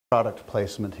Product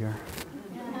placement here.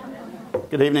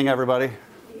 Good evening, everybody.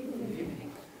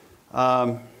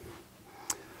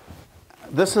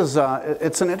 It's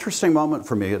an interesting moment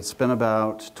for me. It's been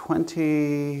about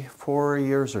 24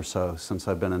 years or so since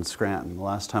I've been in Scranton. The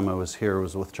last time I was here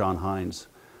was with John Heinz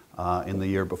in the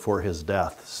year before his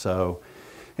death. So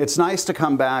it's nice to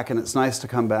come back, and it's nice to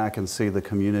come back and see the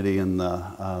community in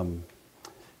the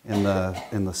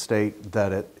state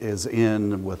that it is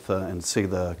in, and see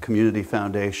the community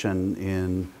foundation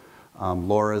in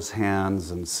Laura's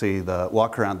hands, and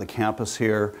walk around the campus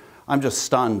here. I'm just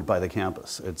stunned by the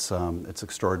campus. It's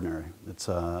extraordinary.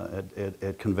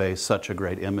 It conveys such a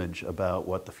great image about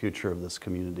what the future of this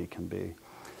community can be.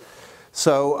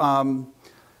 So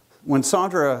when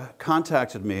Sandra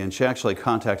contacted me, and she actually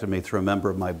contacted me through a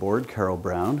member of my board, Carol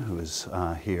Brown, who is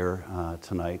here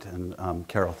tonight. And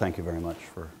Carol, thank you very much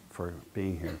for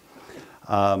being here.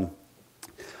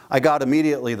 I got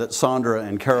immediately that Sandra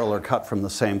and Carol are cut from the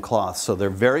same cloth. So they're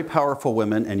very powerful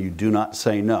women, and you do not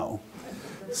say no.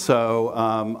 So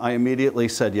I immediately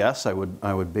said yes, I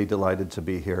would be delighted to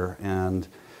be here. And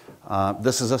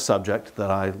this is a subject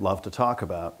that I love to talk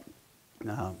about.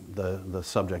 The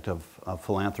subject of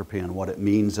philanthropy and what it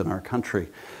means in our country.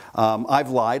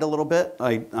 I've lied a little bit.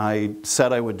 I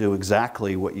said I would do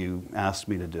exactly what you asked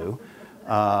me to do.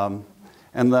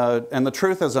 And the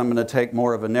truth is, I'm going to take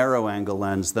more of a narrow angle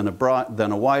lens than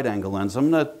a wide angle lens. I'm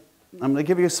going to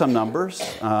give you some numbers,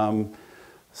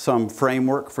 some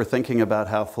framework for thinking about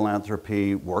how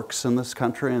philanthropy works in this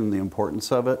country and the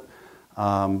importance of it,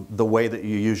 the way that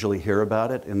you usually hear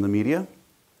about it in the media.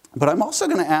 But I'm also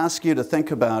going to ask you to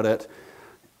think about it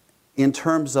in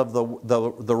terms of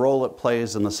the role it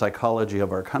plays in the psychology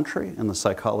of our country, in the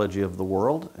psychology of the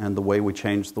world, and the way we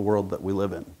change the world that we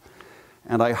live in.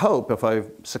 And I hope, if I'm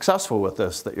successful with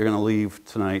this, that you're going to leave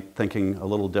tonight thinking a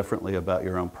little differently about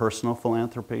your own personal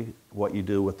philanthropy, what you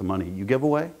do with the money you give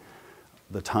away,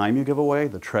 the time you give away,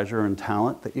 the treasure and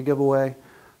talent that you give away,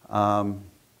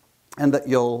 and that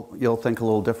you'll think a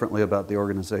little differently about the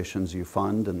organizations you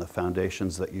fund and the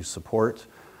foundations that you support,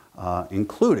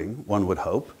 including, one would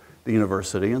hope, the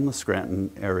University and the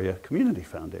Scranton Area Community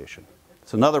Foundation.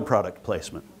 It's another product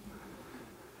placement.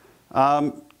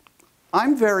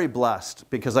 I'm very blessed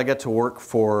because I get to work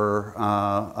for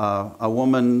a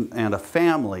woman and a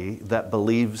family that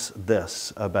believes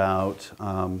this about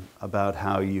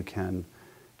how you can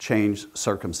change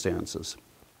circumstances.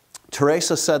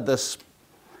 Teresa said this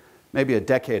maybe a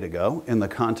decade ago in the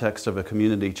context of a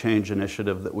community change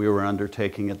initiative that we were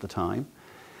undertaking at the time.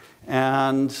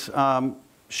 And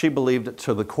she believed it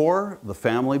to the core, the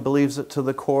family believes it to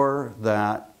the core,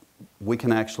 that we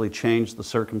can actually change the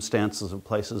circumstances of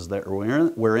places that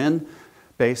we're in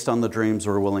based on the dreams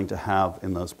we're willing to have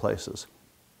in those places.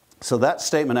 So that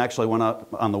statement actually went up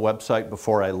on the website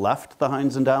before I left the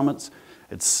Heinz Endowments.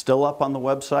 It's still up on the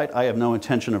website. I have no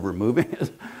intention of removing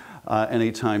it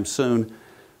anytime soon.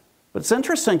 But it's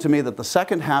interesting to me that the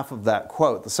second half of that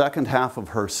quote, the second half of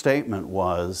her statement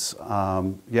was,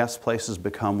 yes, places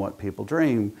become what people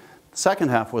dream. The second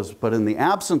half was, but in the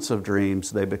absence of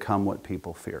dreams, they become what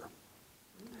people fear.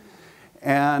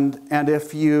 And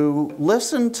if you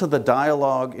listen to the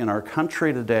dialogue in our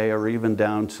country today, or even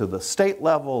down to the state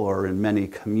level or in many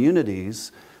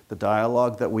communities, the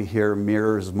dialogue that we hear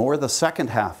mirrors more the second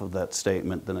half of that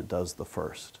statement than it does the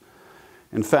first.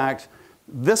 In fact,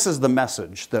 this is the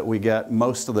message that we get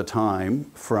most of the time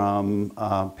from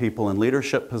people in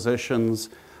leadership positions.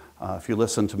 If you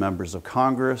listen to members of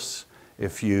Congress,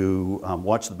 if you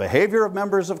watch the behavior of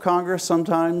members of Congress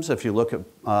sometimes, if you look at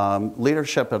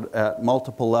leadership at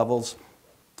multiple levels.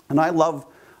 And I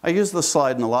use this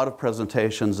slide in a lot of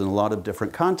presentations in a lot of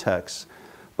different contexts.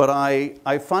 But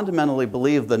I fundamentally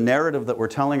believe the narrative that we're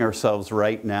telling ourselves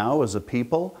right now as a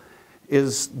people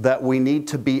is that we need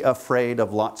to be afraid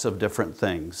of lots of different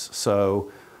things. So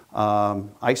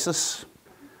ISIS,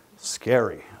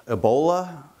 scary.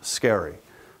 Ebola, scary.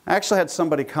 I actually had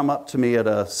somebody come up to me at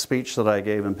a speech that I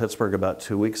gave in Pittsburgh about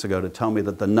 2 weeks ago to tell me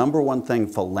that the number one thing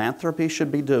philanthropy should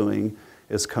be doing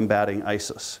is combating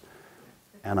ISIS.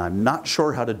 And I'm not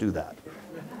sure how to do that.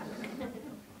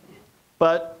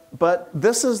 But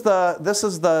this is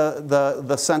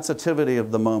the sensitivity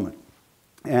of the moment.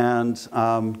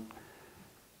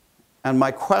 And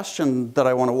my question that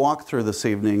I want to walk through this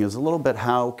evening is a little bit,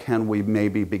 how can we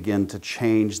maybe begin to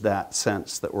change that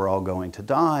sense that we're all going to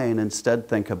die, and instead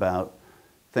think about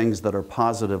things that are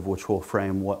positive, which will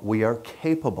frame what we are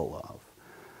capable of.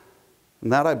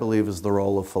 And that, I believe, is the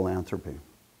role of philanthropy.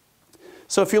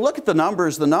 So if you look at the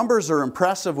numbers are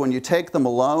impressive when you take them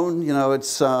alone. You know,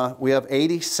 we have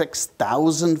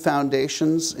 86,000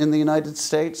 foundations in the United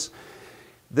States.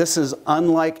 This is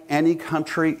unlike any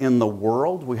country in the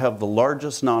world. We have the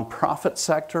largest nonprofit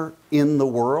sector in the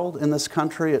world in this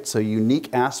country. It's a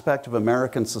unique aspect of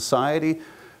American society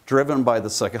driven by the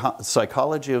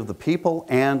psychology of the people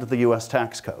and the US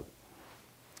tax code.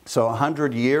 So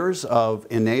 100 years of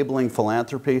enabling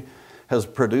philanthropy has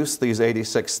produced these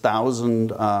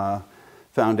 86,000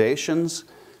 foundations.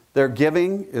 Their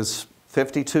giving is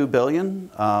 $52 billion,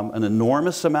 an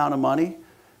enormous amount of money.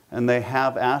 And they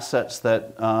have assets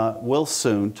that will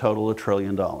soon total $1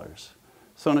 trillion.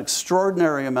 So an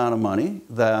extraordinary amount of money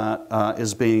that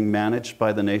is being managed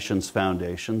by the nation's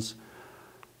foundations.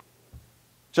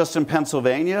 Just in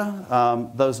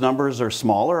Pennsylvania, those numbers are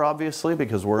smaller, obviously,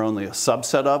 because we're only a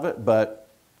subset of it, but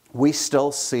we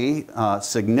still see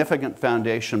significant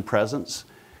foundation presence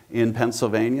in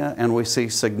Pennsylvania, and we see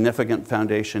significant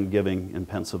foundation giving in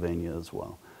Pennsylvania as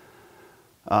well.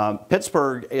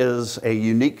 Pittsburgh is a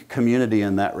unique community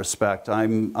in that respect.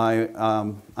 I'm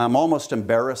almost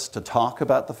embarrassed to talk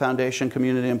about the foundation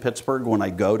community in Pittsburgh when I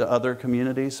go to other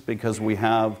communities because we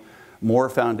have more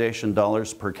foundation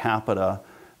dollars per capita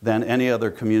than any other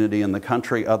community in the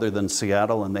country other than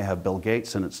Seattle, and they have Bill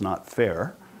Gates, and it's not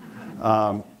fair.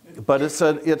 But it's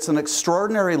an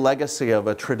extraordinary legacy of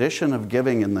a tradition of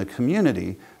giving in the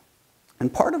community.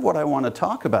 And part of what I want to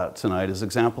talk about tonight is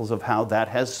examples of how that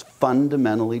has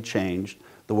fundamentally changed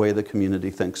the way the community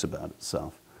thinks about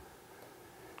itself.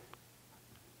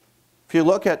 If you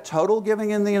look at total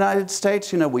giving in the United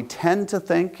States, we tend to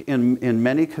think in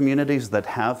many communities that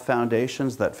have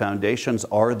foundations, that foundations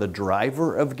are the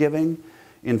driver of giving.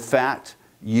 In fact,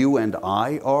 you and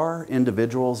I are.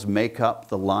 Individuals make up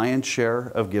the lion's share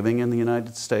of giving in the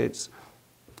United States.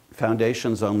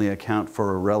 Foundations only account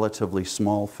for a relatively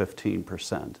small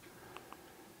 15%.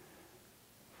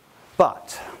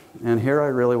 But, and here I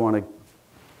really want to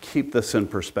keep this in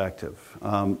perspective.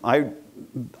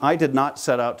 I did not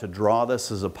set out to draw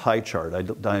this as a pie chart.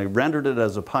 I rendered it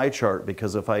as a pie chart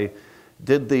because if I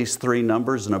did these three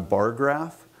numbers in a bar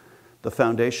graph, the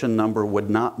foundation number would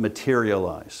not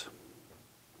materialize.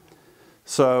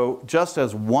 So just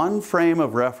as one frame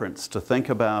of reference to think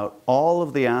about all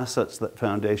of the assets that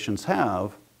foundations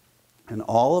have and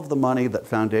all of the money that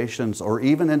foundations or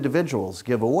even individuals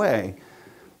give away,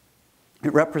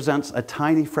 it represents a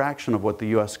tiny fraction of what the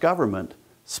US government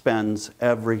spends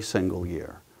every single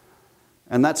year.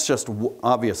 And that's just,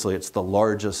 obviously, it's the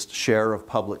largest share of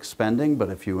public spending, but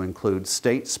if you include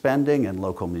state spending and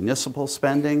local municipal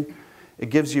spending, it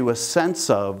gives you a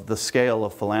sense of the scale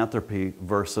of philanthropy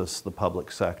versus the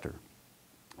public sector.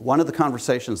 One of the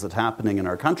conversations that's happening in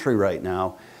our country right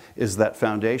now is that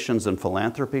foundations and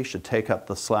philanthropy should take up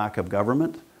the slack of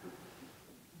government.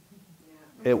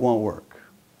 It won't work.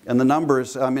 And the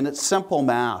numbers, I mean, it's simple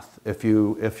math if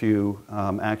you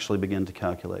actually begin to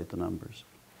calculate the numbers.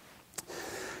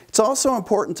 It's also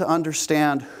important to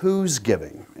understand who's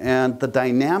giving and the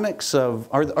dynamics of,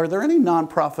 are there any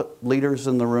nonprofit leaders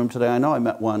in the room today? I know I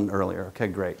met one earlier. Okay,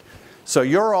 great. So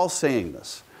you're all seeing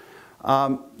this.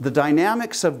 The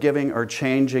dynamics of giving are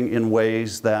changing in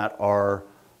ways that are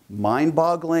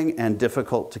mind-boggling and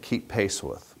difficult to keep pace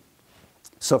with.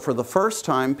 So for the first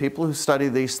time, people who study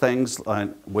these things,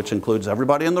 which includes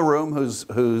everybody in the room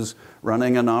who's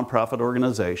running a nonprofit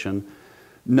organization,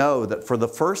 know that for the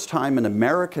first time in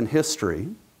American history,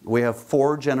 we have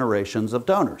 4 generations of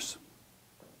donors.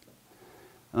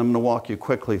 I'm going to walk you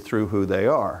quickly through who they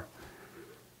are.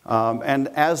 And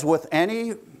as with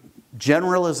any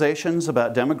generalizations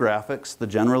about demographics, the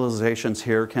generalizations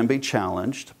here can be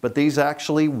challenged, but these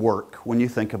actually work when you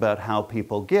think about how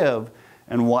people give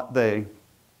and what they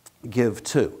give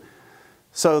to.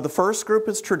 So the first group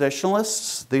is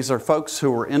traditionalists. These are folks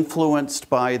who were influenced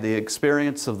by the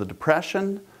experience of the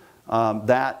Depression.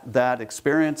 That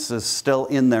experience is still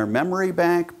in their memory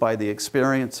bank by the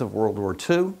experience of World War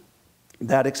II.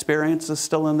 That experience is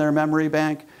still in their memory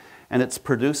bank, and it's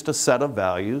produced a set of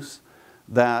values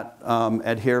that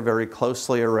adhere very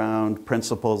closely around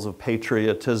principles of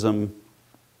patriotism,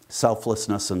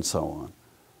 selflessness, and so on.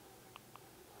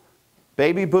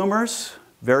 Baby boomers,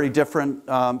 very different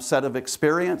set of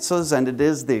experiences, and it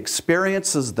is the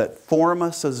experiences that form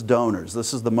us as donors.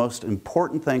 This is the most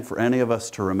important thing for any of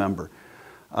us to remember.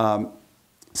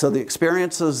 So the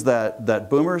experiences that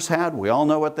boomers had, we all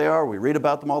know what they are. We read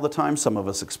about them all the time. Some of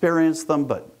us experience them,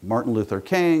 but Martin Luther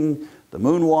King, the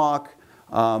moonwalk,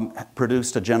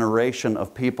 produced a generation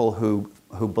of people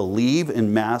who believe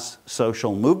in mass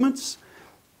social movements,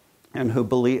 and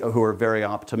who are very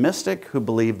optimistic, who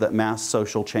believe that mass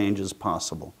social change is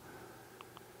possible.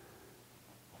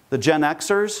 The Gen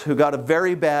Xers, who got a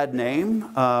very bad name.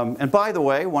 And by the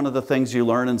way, one of the things you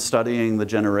learn in studying the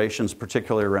generations,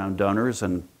 particularly around donors,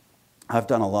 and I've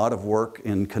done a lot of work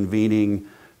in convening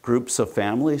groups of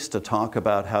families to talk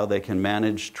about how they can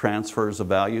manage transfers of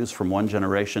values from one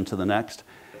generation to the next.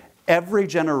 Every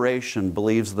generation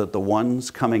believes that the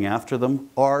ones coming after them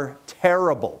are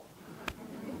terrible.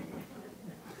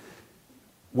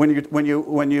 When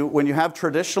you have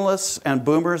traditionalists and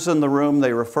boomers in the room,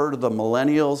 they refer to the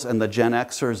millennials and the Gen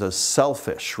Xers as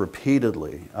selfish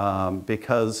repeatedly,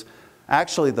 because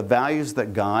actually the values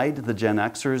that guide the Gen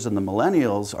Xers and the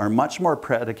millennials are much more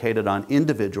predicated on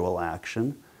individual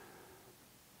action,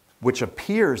 which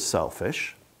appears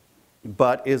selfish,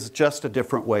 but is just a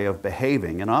different way of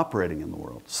behaving and operating in the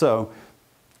world. So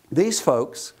these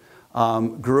folks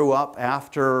grew up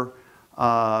after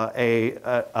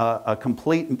a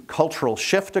complete cultural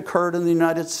shift occurred in the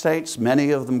United States.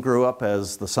 Many of them grew up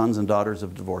as the sons and daughters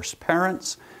of divorced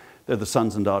parents. They're the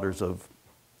sons and daughters of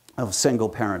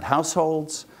single-parent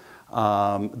households.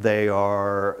 They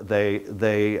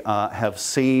have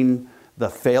seen the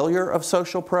failure of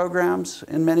social programs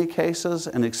in many cases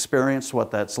and experienced what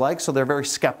that's like, so they're very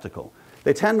skeptical.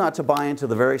 They tend not to buy into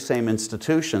the very same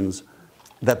institutions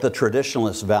that the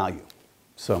traditionalists value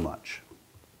so much.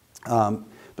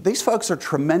 But these folks are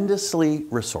tremendously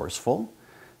resourceful.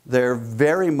 They're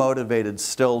very motivated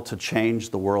still to change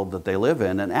the world that they live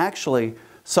in. And actually,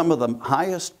 some of the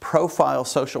highest profile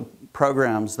social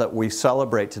programs that we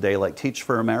celebrate today, like Teach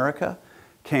for America,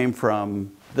 came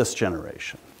from this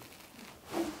generation.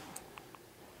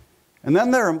 And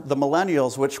then there are the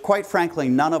millennials, which quite frankly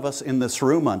none of us in this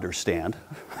room understand.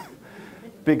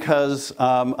 Because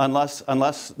unless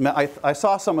I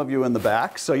saw some of you in the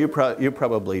back, so you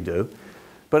probably do.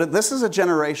 But this is a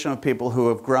generation of people who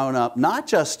have grown up not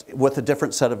just with a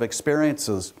different set of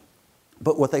experiences,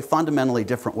 but with a fundamentally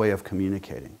different way of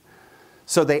communicating.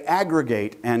 So they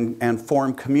aggregate and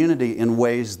form community in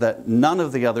ways that none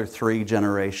of the other three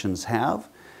generations have.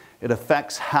 It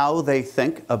affects how they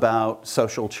think about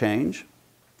social change.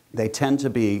 They tend to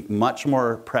be much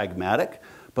more pragmatic,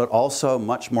 but also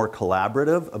much more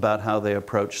collaborative about how they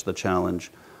approach the challenge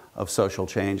of social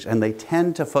change. And they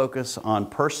tend to focus on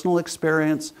personal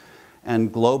experience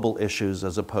and global issues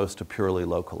as opposed to purely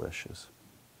local issues.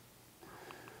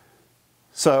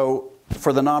 So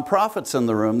for the nonprofits in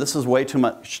the room, this is way too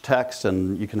much text,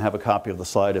 and you can have a copy of the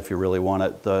slide if you really want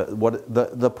it.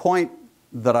 The point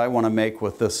that I want to make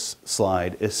with this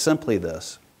slide is simply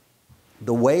this.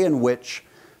 The way in which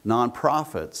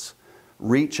nonprofits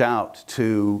reach out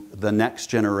to the next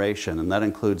generation, and that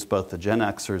includes both the Gen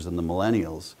Xers and the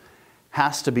millennials,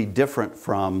 has to be different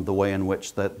from the way in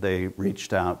which that they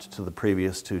reached out to the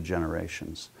previous two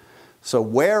generations. So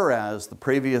whereas the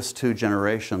previous two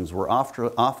generations were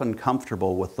often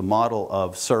comfortable with the model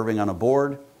of serving on a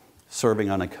board,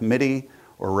 serving on a committee,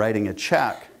 or writing a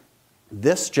check,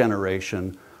 this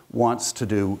generation wants to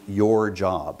do your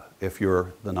job if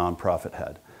you're the nonprofit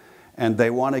head. And they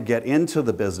want to get into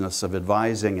the business of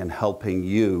advising and helping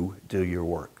you do your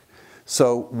work.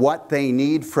 So what they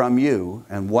need from you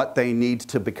and what they need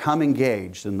to become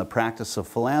engaged in the practice of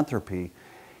philanthropy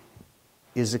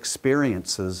is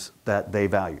experiences that they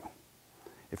value.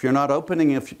 If you're not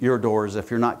opening your doors, if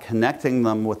you're not connecting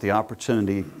them with the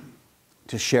opportunity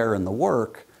to share in the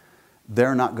work,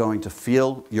 they're not going to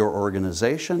feel your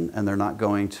organization, and they're not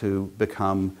going to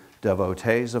become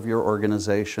devotees of your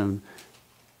organization,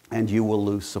 and you will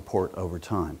lose support over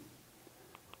time.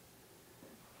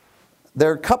 There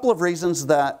are a couple of reasons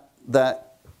that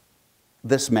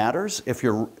this matters. If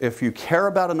you care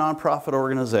about a nonprofit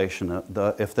organization,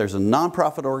 if there's a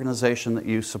nonprofit organization that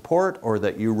you support or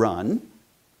that you run,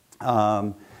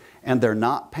 and they're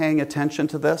not paying attention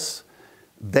to this,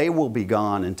 they will be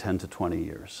gone in 10 to 20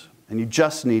 years. And you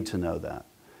just need to know that.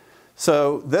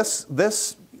 So this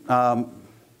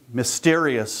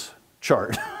mysterious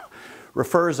chart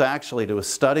refers actually to a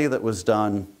study that was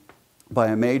done by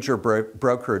a major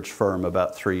brokerage firm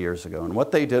about 3 years ago. And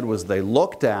what they did was they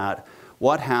looked at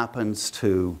what happens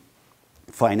to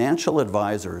financial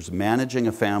advisors managing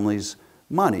a family's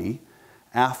money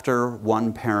after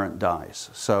one parent dies.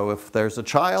 So if there's a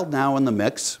child now in the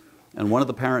mix and one of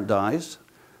the parents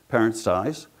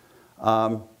dies,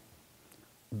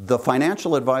 the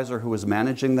financial advisor who is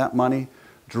managing that money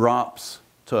drops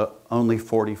to only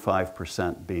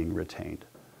 45% being retained.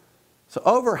 So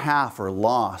over half are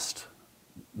lost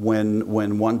when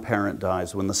one parent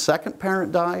dies. When the second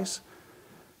parent dies,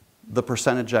 the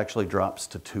percentage actually drops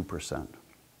to 2%.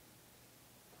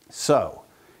 So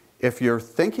if you're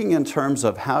thinking in terms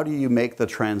of how do you make the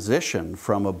transition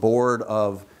from a board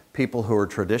of people who are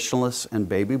traditionalists and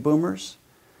baby boomers,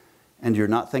 and you're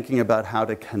not thinking about how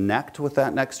to connect with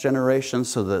that next generation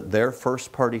so that they're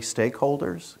first-party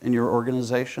stakeholders in your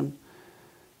organization,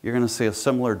 you're going to see a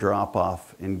similar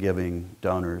drop-off in giving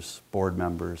donors, board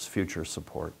members, future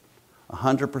support.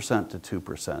 100% to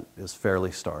 2% is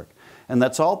fairly stark. And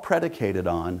that's all predicated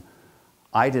on,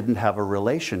 I didn't have a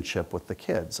relationship with the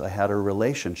kids. I had a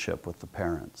relationship with the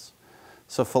parents.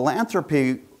 So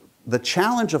philanthropy, the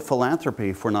challenge of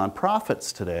philanthropy for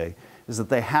nonprofits today is that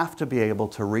they have to be able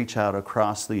to reach out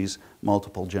across these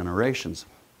multiple generations.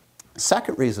 The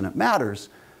second reason it matters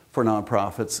for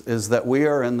nonprofits is that we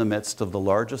are in the midst of the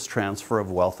largest transfer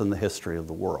of wealth in the history of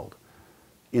the world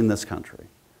in this country.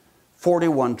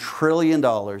 $41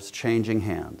 trillion changing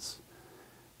hands.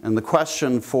 And the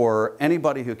question for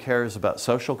anybody who cares about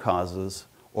social causes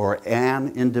or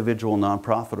an individual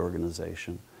nonprofit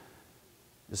organization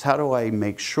is, how do I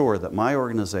make sure that my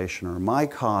organization or my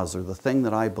cause or the thing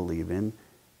that I believe in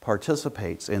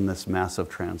participates in this massive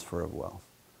transfer of wealth?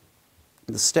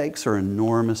 The stakes are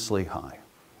enormously high.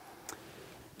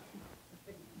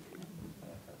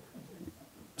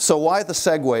 So why the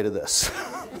segue to this?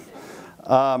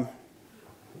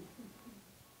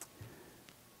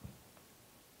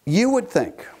 You would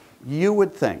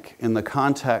think in the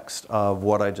context of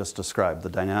what I just described, the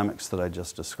dynamics that I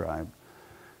just described,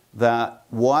 that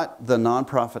what the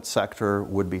nonprofit sector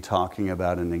would be talking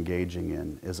about and engaging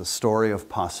in is a story of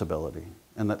possibility,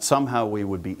 and that somehow we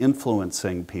would be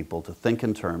influencing people to think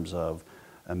in terms of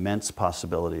immense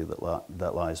possibility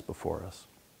that lies before us.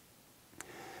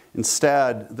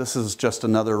 Instead, this is just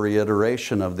another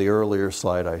reiteration of the earlier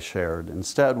slide I shared.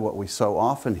 Instead, what we so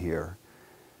often hear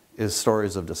is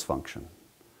stories of dysfunction.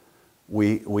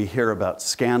 We hear about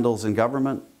scandals in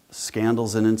government,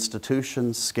 scandals in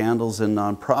institutions, scandals in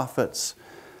nonprofits.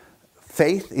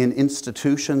 Faith in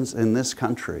institutions in this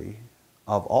country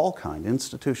of all kinds,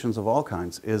 institutions of all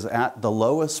kinds, is at the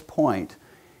lowest point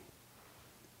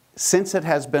since it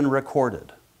has been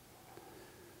recorded.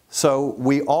 So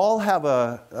we all have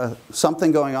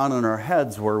something going on in our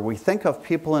heads where we think of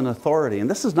people in authority, and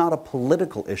this is not a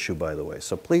political issue, by the way,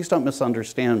 so please don't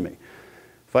misunderstand me.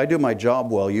 If I do my job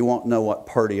well, you won't know what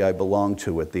party I belong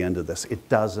to at the end of this. It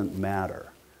doesn't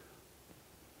matter.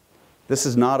 This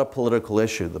is not a political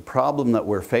issue. The problem that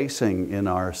we're facing in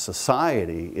our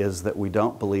society is that we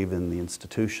don't believe in the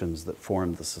institutions that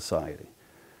form the society.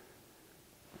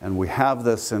 And we have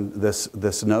this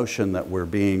notion that we're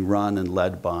being run and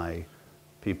led by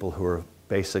people who are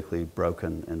basically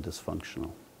broken and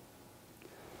dysfunctional.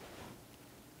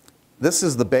 This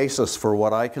is the basis for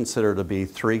what I consider to be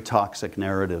 3 toxic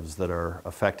narratives that are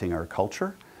affecting our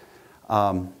culture.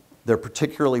 They're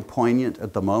particularly poignant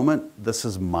at the moment. This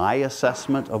is my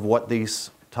assessment of what these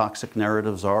toxic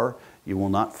narratives are. You will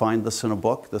not find this in a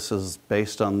book. This is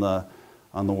based on the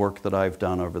work that I've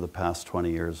done over the past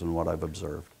 20 years and what I've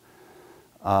observed.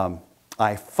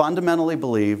 I fundamentally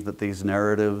believe that these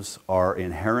narratives are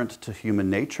inherent to human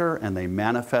nature and they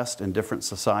manifest in different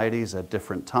societies at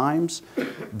different times.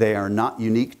 They are not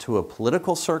unique to a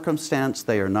political circumstance.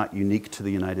 They are not unique to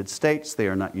the United States. They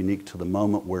are not unique to the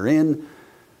moment we're in.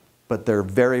 But they're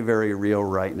very, very real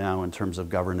right now in terms of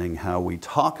governing how we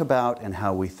talk about and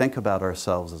how we think about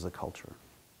ourselves as a culture.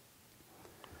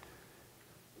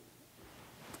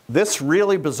 This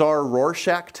really bizarre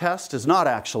Rorschach test is not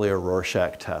actually a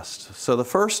Rorschach test. So the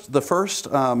first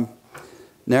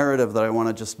narrative that I want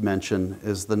to just mention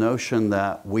is the notion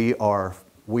that we are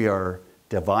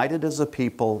divided as a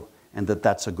people and that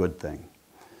that's a good thing.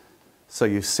 So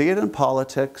you see it in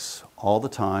politics all the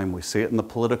time. We see it in the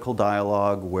political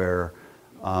dialogue where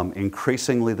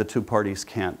increasingly the two parties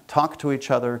can't talk to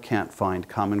each other, can't find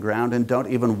common ground, and don't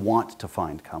even want to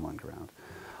find common ground.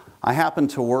 I happen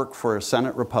to work for a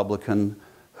Senate Republican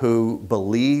who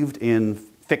believed in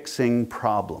fixing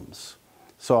problems.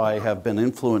 So I have been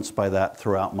influenced by that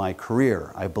throughout my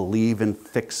career. I believe in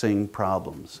fixing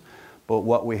problems. But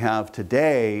what we have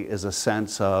today is a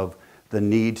sense of the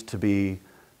need to be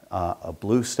a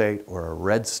blue state or a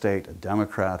red state, a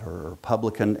Democrat or a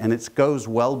Republican, and it goes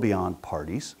well beyond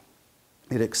parties.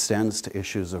 It extends to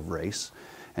issues of race.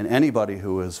 And anybody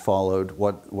who has followed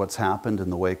what's happened in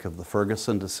the wake of the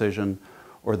Ferguson decision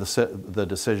or the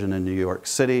decision in New York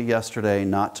City yesterday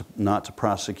not to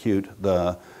prosecute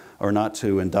or not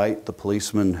to indict the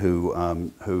policeman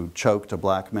who choked a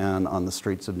black man on the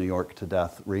streets of New York to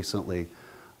death recently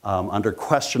under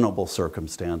questionable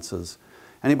circumstances.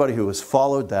 Anybody who has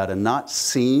followed that and not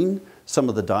seen some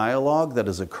of the dialogue that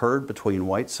has occurred between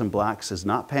whites and blacks is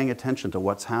not paying attention to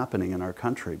what's happening in our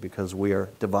country because we are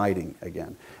dividing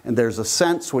again. And there's a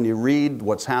sense when you read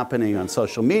what's happening on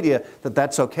social media that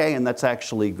that's okay and that's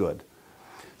actually good.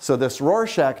 So this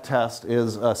Rorschach test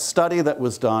is a study that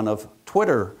was done of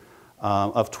Twitter,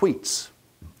 of tweets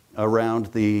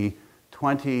around the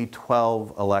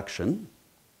 2012 election.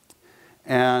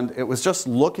 And it was just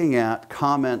looking at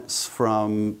comments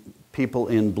from people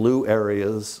in blue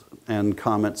areas and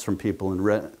comments from people in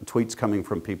red, tweets coming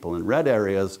from people in red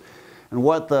areas. And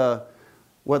what the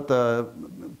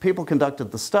people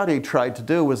conducted the study tried to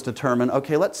do was determine,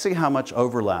 okay, let's see how much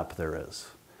overlap there is.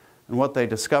 And what they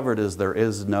discovered is there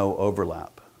is no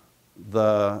overlap.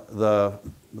 The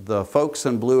folks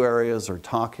in blue areas are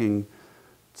talking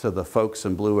to the folks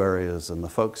in blue areas, and the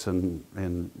folks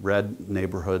in red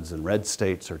neighborhoods and red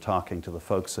states are talking to the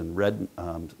folks in red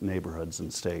neighborhoods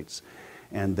and states,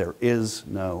 and there is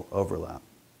no overlap.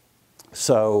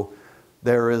 So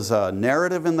there is a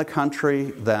narrative in the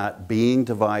country that being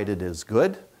divided is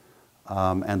good,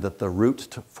 and that the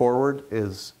route forward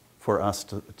is for us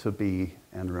to be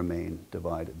and remain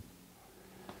divided.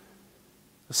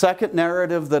 The second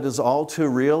narrative that is all too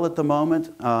real at the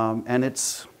moment, and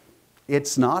it's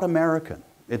not American.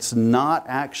 It's not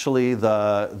actually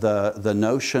the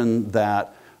notion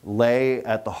that lay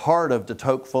at the heart of de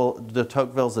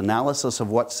Tocqueville's analysis of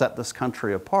what set this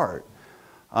country apart.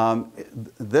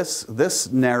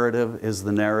 This narrative is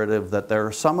the narrative that there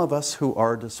are some of us who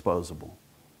are disposable.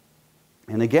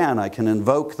 And again, I can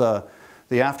invoke the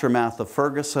aftermath of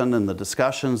Ferguson and the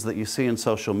discussions that you see in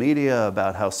social media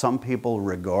about how some people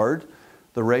regard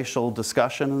the racial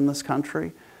discussion in this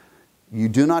country. You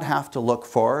do not have to look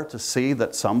far to see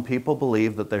that some people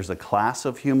believe that there's a class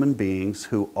of human beings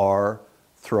who are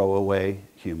throwaway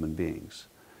human beings.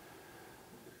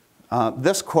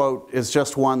 This quote is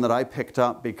just one that I picked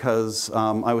up because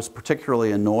I was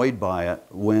particularly annoyed by it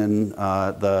when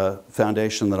the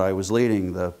foundation that I was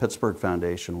leading, the Pittsburgh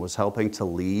Foundation, was helping to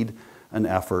lead an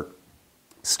effort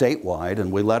statewide,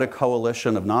 and we led a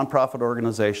coalition of nonprofit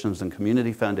organizations and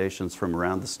community foundations from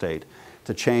around the state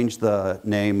to change the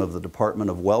name of the Department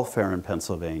of Welfare in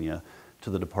Pennsylvania to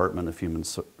the Department of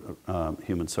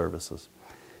Human Services.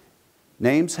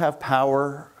 Names have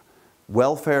power.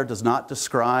 Welfare does not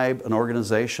describe an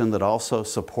organization that also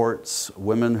supports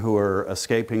women who are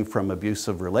escaping from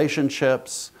abusive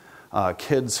relationships,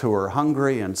 kids who are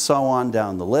hungry, and so on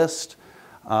down the list.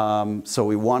 So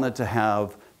we wanted to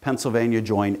have Pennsylvania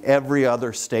join every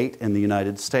other state in the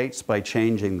United States by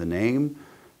changing the name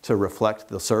to reflect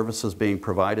the services being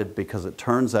provided, because it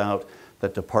turns out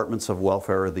that departments of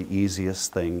welfare are the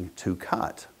easiest thing to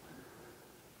cut.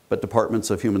 But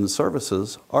departments of human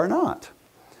services are not.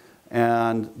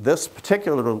 And this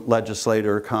particular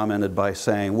legislator commented by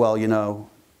saying, well, you know,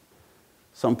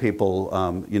 some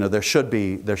people, you know, there should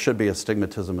be a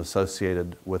stigmatism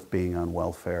associated with being on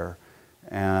welfare.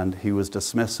 And he was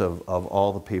dismissive of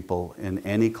all the people in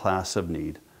any class of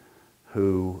need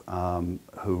who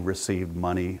received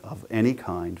money of any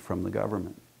kind from the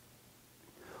government.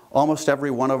 Almost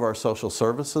every one of our social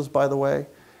services, by the way,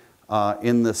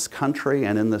 in this country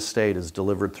and in this state is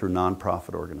delivered through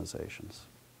nonprofit organizations.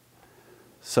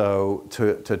 So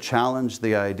to challenge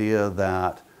the idea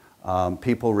that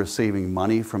people receiving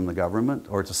money from the government,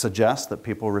 or to suggest that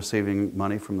people receiving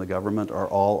money from the government are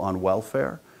all on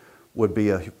welfare, would be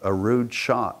a rude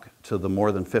shock to the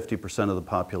more than 50% of the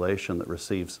population that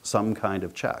receives some kind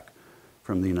of check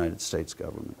from the United States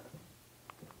government.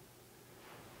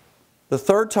 The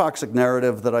third toxic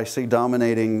narrative that I see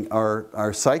dominating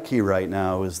our psyche right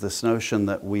now is this notion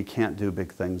that we can't do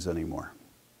big things anymore.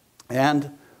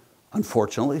 And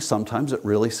unfortunately, sometimes it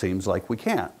really seems like we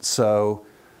can't. So,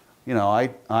 you know,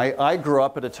 I grew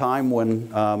up at a time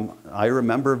when I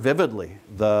remember vividly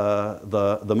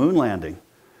the moon landing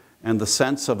and the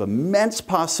sense of immense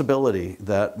possibility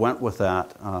that went with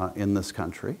that in this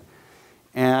country.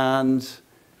 And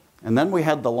then we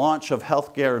had the launch of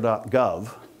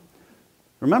healthcare.gov.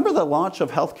 Remember the launch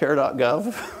of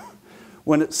healthcare.gov?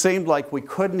 When it seemed like we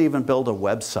couldn't even build a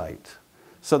website.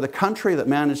 So the country that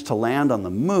managed to land on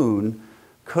the moon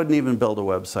couldn't even build a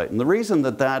website. And the reason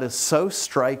that that is so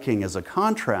striking as a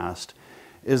contrast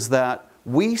is that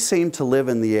we seem to live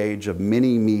in the age of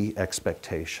mini-me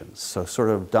expectations. So sort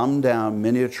of dumbed down,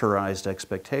 miniaturized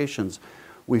expectations.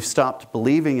 We've stopped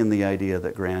believing in the idea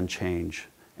that grand change,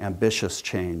 ambitious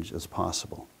change is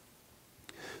possible.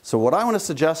 So what I want to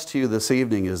suggest to you this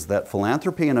evening is that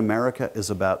philanthropy in America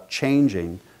is about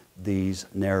changing these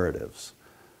narratives.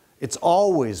 It's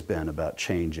always been about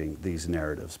changing these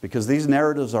narratives, because these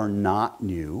narratives are not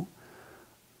new.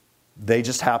 They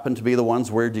just happen to be the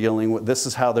ones we're dealing with. This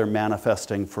is how they're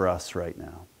manifesting for us right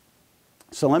now.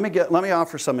 So let me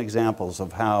offer some examples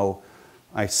of how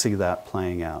I see that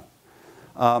playing out.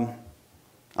 I'm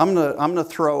going to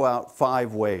throw out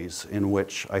 5 ways in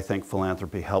which I think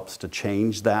philanthropy helps to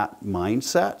change that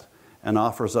mindset and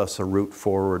offers us a route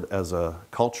forward as a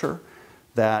culture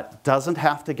that doesn't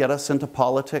have to get us into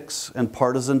politics and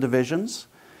partisan divisions,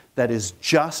 that is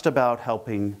just about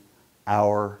helping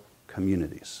our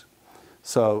communities.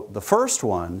 So the first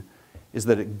one is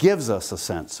that it gives us a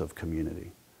sense of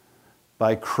community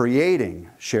by creating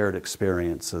shared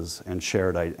experiences and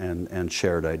shared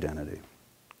identity.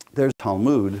 There's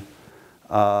Talmud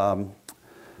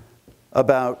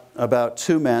about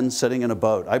 2 men sitting in a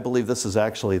boat. I believe this is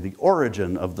actually the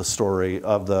origin of the story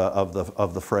of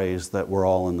the phrase that we're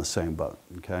all in the same boat.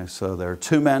 Okay, so there are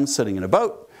 2 men sitting in a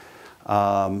boat.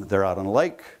 They're out on a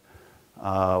lake.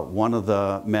 One of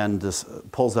the men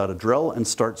just pulls out a drill and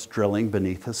starts drilling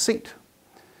beneath his seat,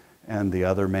 and the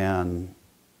other man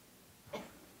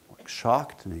looks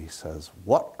shocked and he says,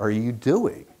 "What are you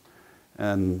doing?"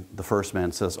 And the first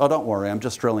man says, "Oh, don't worry, I'm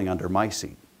just drilling under my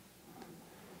seat."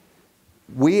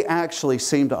 We actually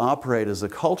seem to operate as a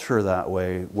culture that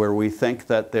way, where we think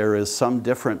that there is some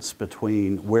difference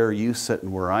between where you sit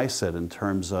and where I sit in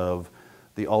terms of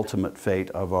the ultimate fate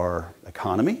of our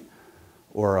economy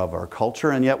or of our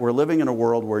culture, and yet we're living in a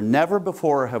world where never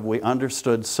before have we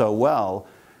understood so well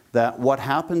that what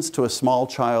happens to a small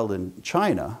child in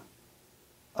China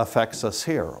affects us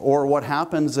here, or what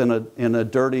happens in a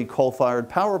dirty coal-fired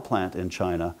power plant in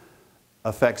China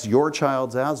affects your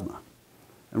child's asthma.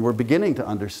 And we're beginning to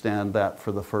understand that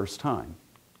for the first time.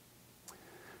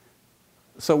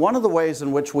 So one of the ways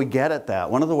in which we get at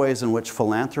that, one of the ways in which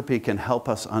philanthropy can help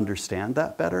us understand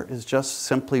that better, is just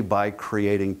simply by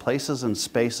creating places and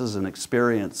spaces and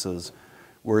experiences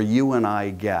where you and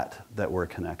I get that we're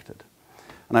connected.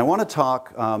 And I want to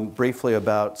talk briefly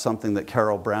about something that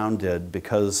Carol Brown did,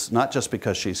 because not just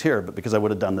because she's here, but because I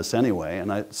would have done this anyway.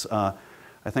 And it's, I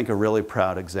think, a really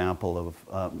proud example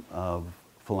of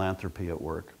philanthropy at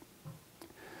work.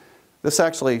 This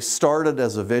actually started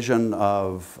as a vision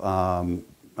of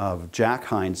Jack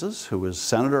Heinz's, who was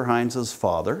Senator Heinz's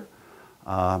father,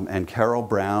 and Carol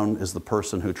Brown is the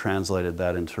person who translated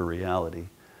that into reality.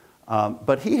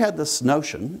 But he had this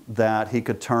notion that he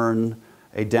could turn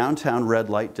a downtown red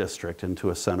light district into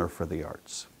a center for the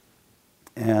arts.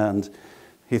 And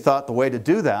he thought the way to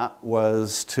do that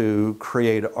was to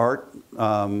create art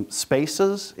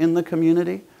spaces in the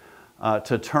community,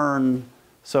 to turn,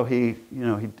 so he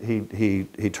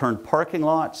turned parking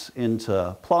lots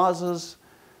into plazas.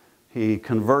 He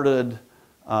converted,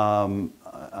 I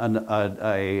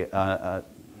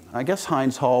guess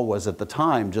Heinz Hall was at the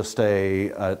time just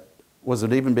was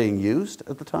it even being used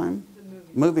at the time?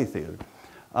 Movie theater.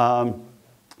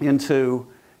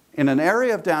 In an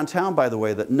area of downtown, by the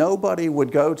way, that nobody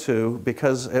would go to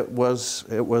because it was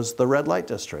the red light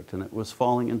district and it was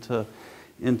falling into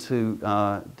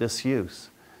disuse.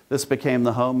 This became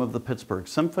the home of the Pittsburgh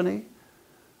Symphony,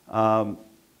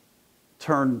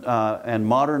 turned and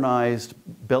modernized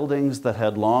buildings that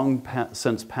had long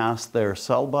since passed their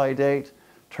sell-by date,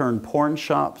 turned porn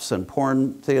shops and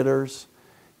porn theaters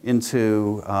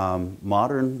into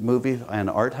modern movie and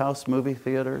art house movie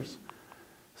theaters.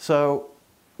 So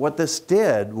what this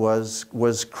did was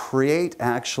create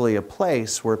actually a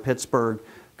place where Pittsburgh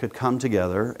could come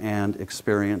together and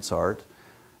experience art.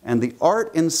 And the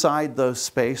art inside those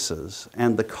spaces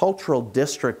and the cultural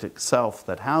district itself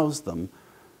that housed them,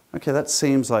 okay, that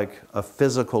seems like a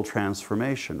physical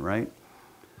transformation, right?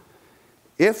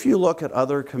 If you look at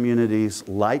other communities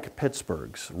like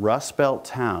Pittsburgh's, Rust Belt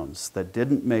towns that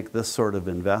didn't make this sort of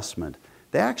investment,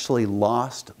 they actually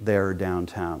lost their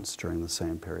downtowns during the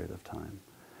same period of time.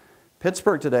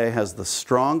 Pittsburgh today has the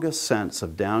strongest sense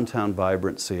of downtown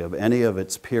vibrancy of any of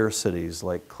its peer cities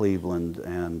like Cleveland,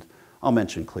 and I'll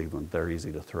mention Cleveland, they're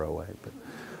easy to throw away,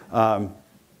 but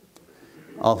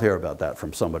I'll hear about that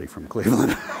from somebody from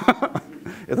Cleveland.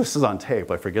 This is on tape,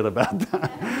 I forget about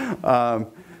that.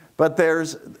 But there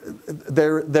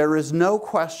is no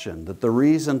question that the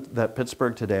reason that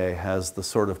Pittsburgh today has the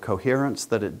sort of coherence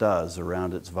that it does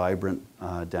around its vibrant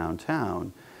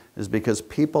downtown is because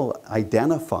people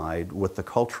identified with the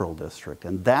cultural district.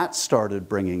 And that started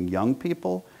bringing young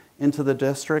people into the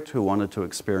district who wanted to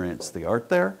experience the art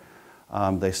there.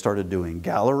 They started doing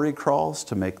gallery crawls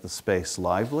to make the space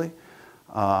lively.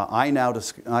 I've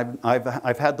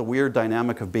had the weird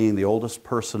dynamic of being the oldest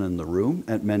person in the room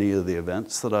at many of the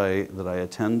events that I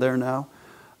attend there now.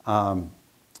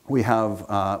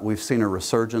 We've seen a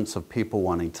resurgence of people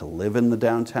wanting to live in the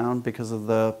downtown because of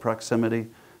the proximity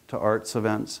to arts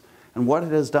events. And what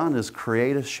it has done is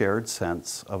create a shared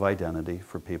sense of identity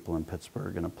for people in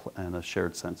Pittsburgh and a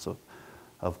shared sense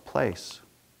of place.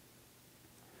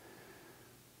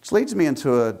 Which leads me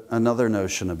into another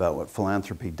notion about what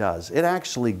philanthropy does. It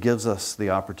actually gives us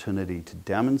the opportunity to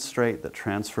demonstrate that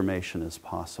transformation is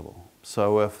possible.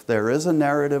 So if there is a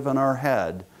narrative in our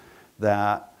head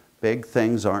that big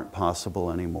things aren't possible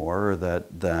anymore, or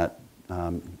that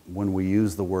when we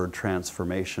use the word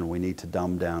transformation, we need to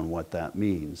dumb down what that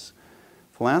means,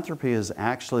 philanthropy is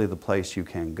actually the place you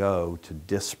can go to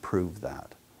disprove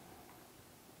that.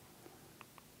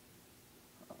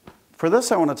 For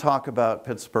this, I want to talk about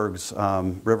Pittsburgh's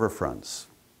riverfronts.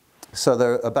 So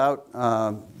about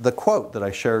the quote that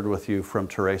I shared with you from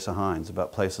Teresa Heinz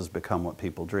about places become what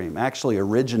people dream actually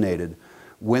originated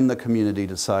when the community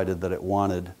decided that it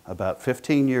wanted, about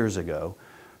 15 years ago,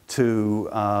 to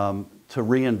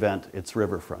reinvent its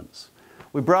riverfronts.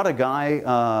 We brought a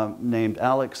guy named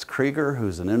Alex Krieger,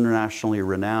 who's an internationally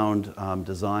renowned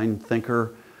design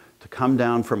thinker, to come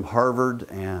down from Harvard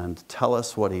and tell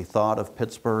us what he thought of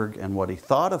Pittsburgh. And what he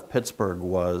thought of Pittsburgh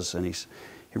was, and he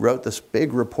wrote this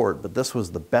big report, but this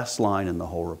was the best line in the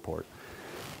whole report: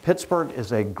 Pittsburgh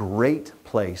is a great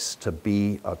place to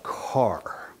be a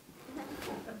car.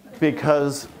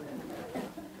 Because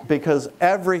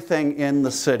everything in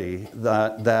the city,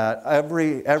 that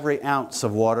every ounce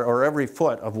of water, or every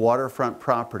foot of waterfront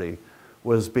property,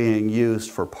 was being used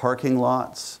for parking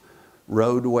lots,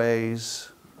 roadways,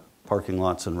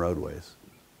 and roadways.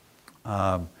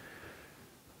 The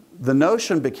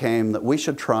notion became that we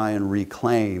should try and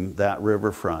reclaim that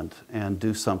riverfront and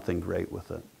do something great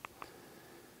with it.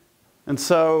 And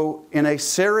so, in a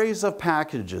series of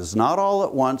packages, not all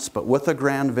at once, but with a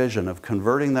grand vision of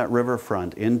converting that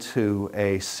riverfront into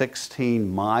a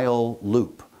 16-mile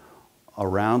loop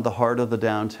around the heart of the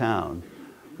downtown,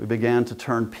 we began to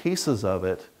turn pieces of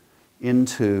it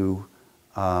into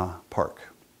park.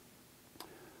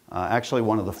 Actually,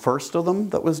 one of the first of them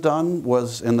that was done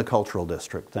was in the Cultural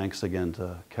District, thanks again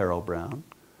to Carol Brown.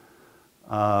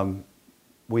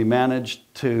 We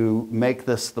managed to make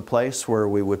this the place where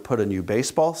we would put a new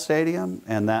baseball stadium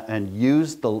and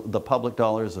use the public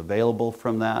dollars available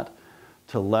from that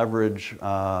to leverage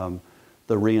the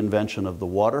reinvention of the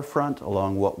waterfront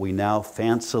along what we now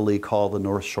fancily call the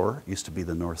North Shore. It used to be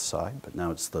the North Side, but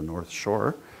now it's the North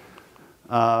Shore.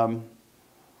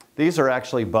 These are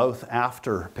actually both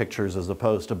after pictures as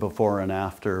opposed to before and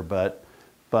after, but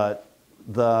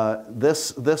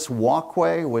this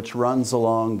walkway, which runs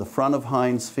along the front of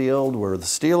Heinz Field where the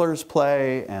Steelers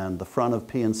play, and the front of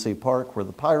PNC Park where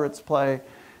the Pirates play,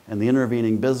 and the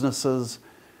intervening businesses,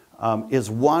 is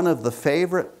one of the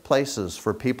favorite places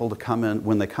for people to come in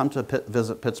when they come to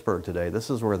visit Pittsburgh today. This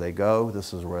is where they go,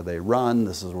 this is where they run,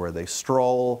 this is where they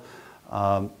stroll.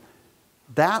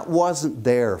 That wasn't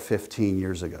there 15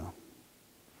 years ago.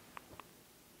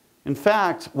 In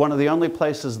fact, one of the only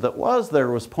places that was there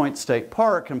was Point State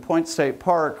Park, and Point State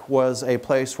Park was a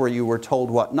place where you were told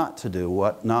what not to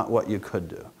do, not what you could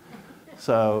do.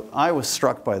 So I was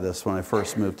struck by this when I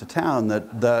first moved to town,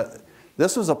 that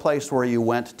this was a place where you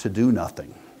went to do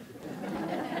nothing.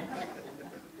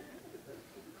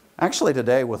 Actually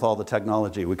today, with all the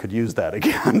technology, we could use that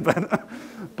again,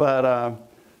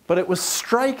 but it was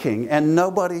striking, and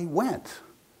nobody went.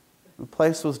 The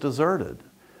place was deserted.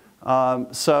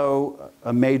 So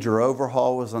a major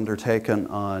overhaul was undertaken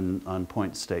on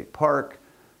Point State Park,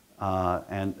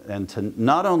 and to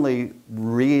not only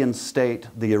reinstate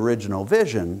the original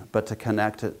vision, but to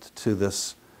connect it to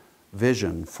this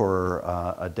vision for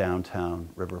a downtown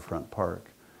riverfront park.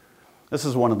 This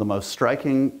is one of the most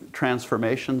striking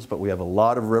transformations, but we have a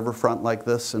lot of riverfront like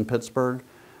this in Pittsburgh.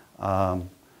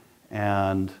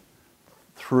 And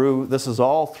this is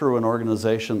all through an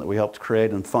organization that we helped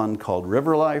create and fund called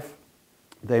River Life.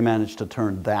 They managed to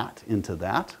turn that into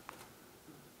that.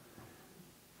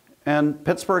 And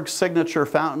Pittsburgh's signature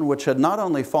fountain, which had not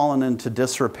only fallen into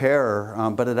disrepair,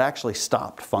 but it actually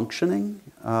stopped functioning,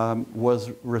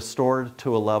 was restored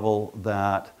to a level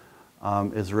that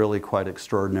is really quite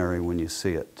extraordinary when you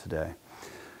see it today.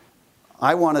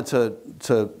 I wanted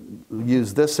to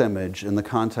use this image in the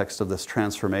context of this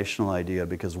transformational idea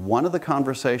because one of the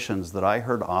conversations that I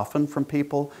heard often from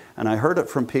people, and I heard it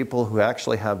from people who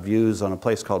actually have views on a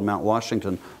place called Mount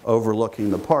Washington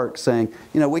overlooking the park, saying,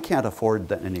 you know, we can't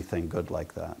afford anything good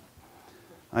like that.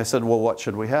 I said, well, what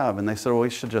should we have? And they said, well,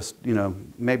 we should just, you know,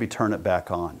 maybe turn it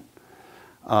back on.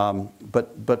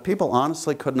 But people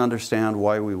honestly couldn't understand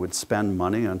why we would spend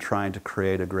money on trying to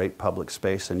create a great public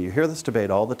space. And you hear this debate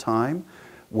all the time,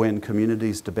 when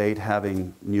communities debate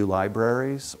having new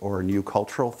libraries or new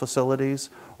cultural facilities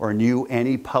or new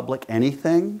any public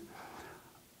anything.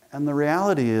 And the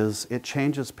reality is it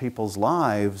changes people's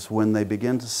lives when they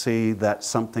begin to see that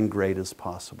something great is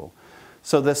possible.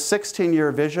 So this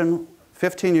 16-year vision,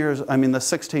 15 years, I mean the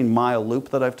 16-mile loop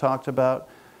that I've talked about,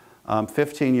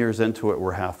 15 years into it,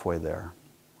 we're halfway there.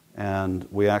 And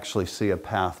we actually see a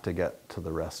path to get to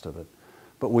the rest of it.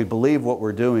 But we believe what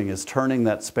we're doing is turning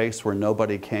that space where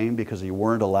nobody came because you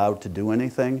weren't allowed to do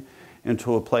anything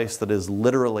into a place that is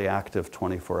literally active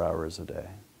 24 hours a day.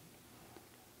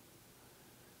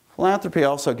 Philanthropy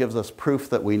also gives us proof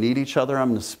that we need each other. I'm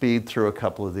going to speed through a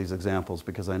couple of these examples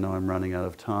because I know I'm running out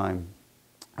of time.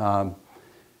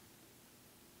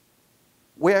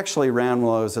 We actually ran,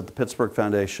 while I was at the Pittsburgh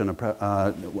Foundation,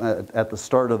 at the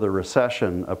start of the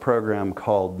recession, a program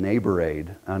called Neighbor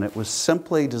Aid. And it was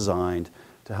simply designed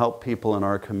to help people in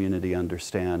our community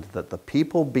understand that the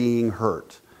people being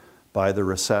hurt by the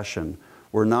recession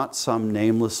were not some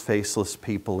nameless, faceless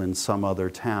people in some other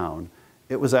town.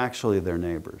 It was actually their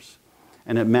neighbors.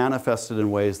 And it manifested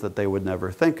in ways that they would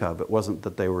never think of. It wasn't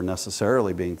that they were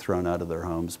necessarily being thrown out of their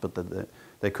homes, but that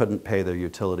they couldn't pay their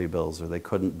utility bills, or they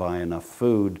couldn't buy enough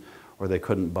food, or they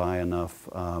couldn't buy enough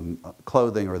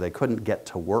clothing, or they couldn't get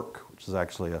to work, which is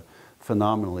actually a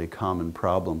phenomenally common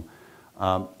problem.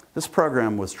 This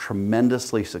program was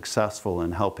tremendously successful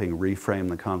in helping reframe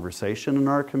the conversation in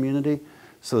our community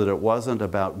so that it wasn't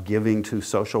about giving to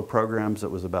social programs, it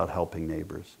was about helping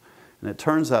neighbors. And it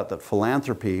turns out that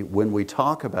philanthropy, when we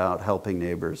talk about helping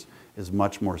neighbors, is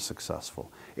much more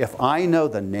successful. If I know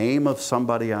the name of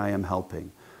somebody I am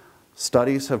helping,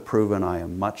 studies have proven I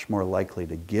am much more likely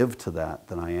to give to that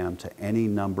than I am to any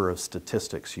number of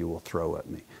statistics you will throw at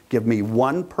me. Give me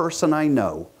one person I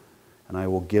know, and I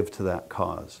will give to that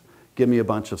cause. Give me a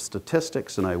bunch of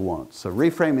statistics, and I won't. So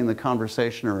reframing the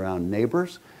conversation around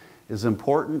neighbors is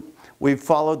important. We've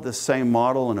followed the same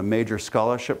model in a major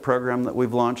scholarship program that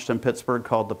we've launched in Pittsburgh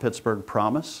called the Pittsburgh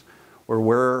Promise, where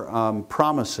we're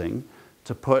promising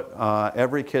to put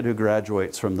every kid who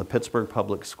graduates from the Pittsburgh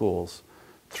public schools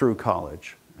through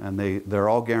college. And they're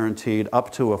all guaranteed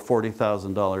up to a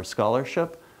 $40,000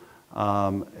 scholarship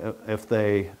if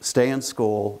they stay in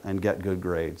school and get good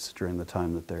grades during the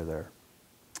time that they're there.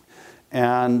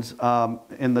 And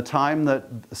in the time that,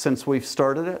 since we've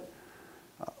started it,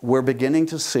 we're beginning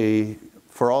to see,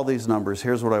 for all these numbers,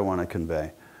 here's what I want to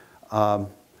convey.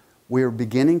 We're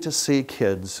beginning to see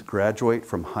kids graduate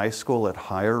from high school at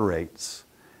higher rates,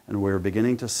 and we're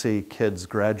beginning to see kids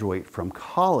graduate from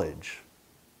college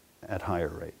at higher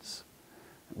rates.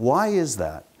 Why is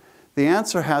that? The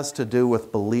answer has to do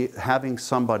with having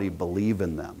somebody believe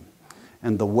in them.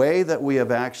 And the way that we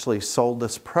have actually sold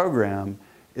this program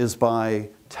is by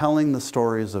telling the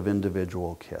stories of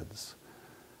individual kids.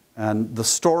 And the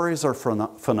stories are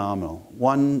phenomenal.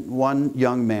 One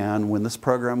young man, when this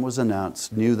program was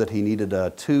announced, knew that he needed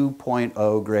a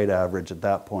 2.0 grade average at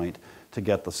that point to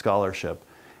get the scholarship.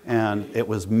 And it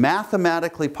was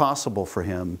mathematically possible for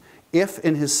him if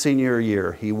in his senior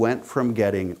year he went from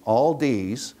getting all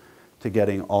D's to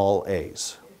getting all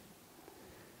A's.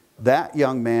 That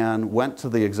young man went to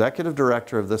the executive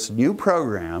director of this new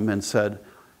program and said,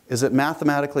 "Is it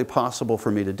mathematically possible for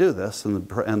me to do this?" And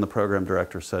the program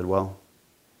director said, "Well,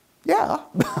 yeah,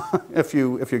 if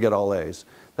you get all A's."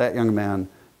 That young man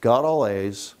got all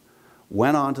A's,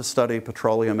 went on to study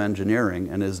petroleum engineering,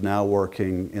 and is now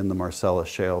working in the Marcellus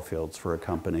shale fields for a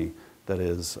company that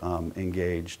is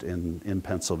engaged in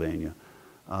Pennsylvania.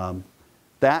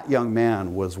 That young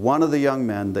man was one of the young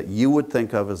men that you would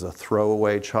think of as a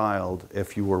throwaway child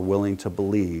if you were willing to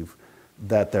believe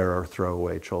that there are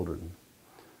throwaway children.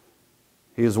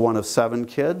 He is one of 7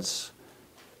 kids,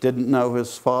 didn't know who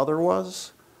his father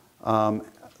was,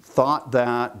 thought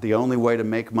that the only way to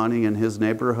make money in his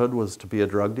neighborhood was to be a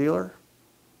drug dealer.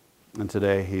 And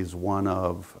today he's one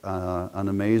of an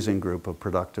amazing group of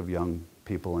productive young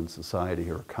people in society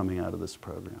who are coming out of this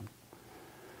program.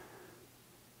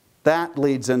 That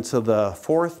leads into the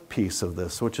fourth piece of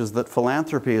this, which is that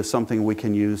philanthropy is something we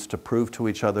can use to prove to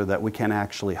each other that we can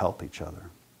actually help each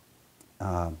other.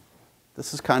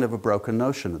 This is kind of a broken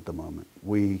notion at the moment.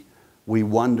 We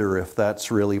wonder if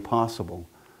that's really possible.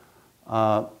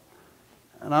 And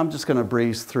I'm just going to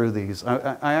breeze through these.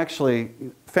 I actually,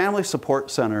 family support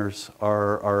centers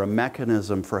are a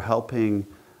mechanism for helping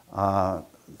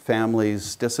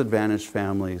families, disadvantaged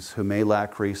families who may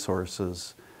lack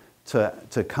resources,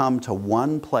 to come to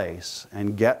one place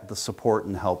and get the support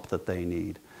and help that they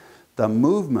need. The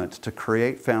movement to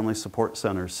create family support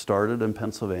centers started in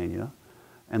Pennsylvania,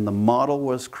 and the model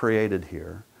was created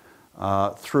here.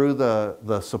 through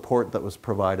the support that was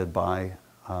provided by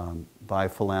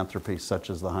philanthropy such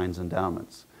as the Heinz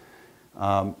Endowments.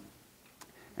 And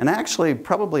actually,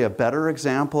 probably a better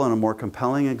example and a more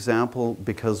compelling example,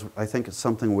 because I think it's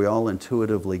something we all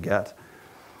intuitively get.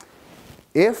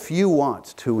 If you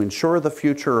want to ensure the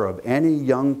future of any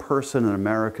young person in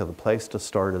America, the place to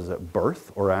start is at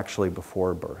birth, or actually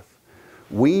before birth.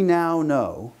 We now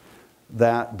know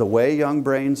that the way young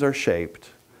brains are shaped,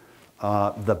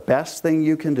 the best thing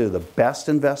you can do, the best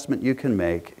investment you can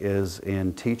make is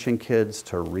in teaching kids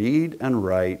to read and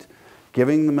write,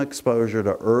 giving them exposure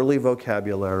to early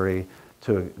vocabulary,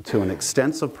 to an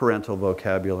extensive parental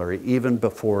vocabulary, even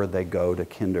before they go to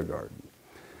kindergarten.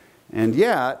 And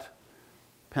yet,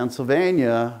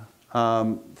 Pennsylvania,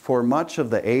 for much of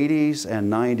the 80s and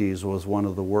 90s, was one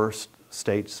of the worst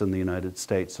states in the United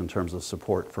States in terms of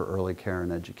support for early care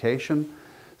and education.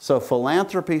 So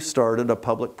philanthropy started a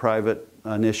public-private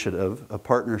initiative, a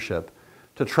partnership,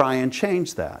 to try and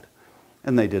change that.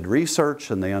 And they did research,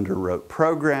 and they underwrote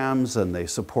programs, and they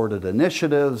supported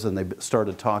initiatives, and they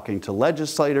started talking to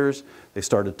legislators. They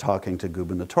started talking to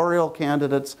gubernatorial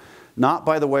candidates. Not,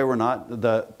 by the way,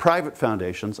 the private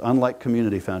foundations, unlike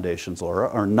community foundations, Laura,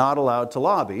 are not allowed to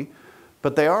lobby,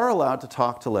 but they are allowed to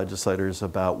talk to legislators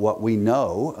about what we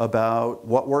know about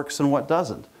what works and what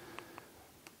doesn't.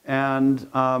 And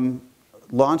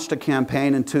launched a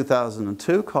campaign in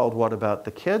 2002 called What About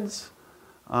the Kids?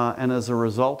 And as a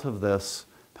result of this,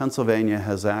 Pennsylvania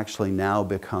has actually now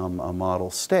become a model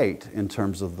state in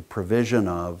terms of the provision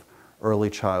of early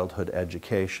childhood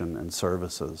education and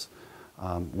services.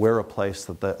 We're a place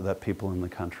that people in the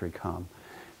country come.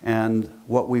 And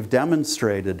what we've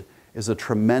demonstrated is a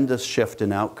tremendous shift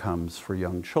in outcomes for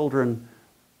young children.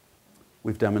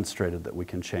 We've demonstrated that we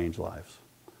can change lives.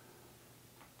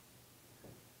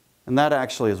 And that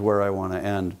actually is where I want to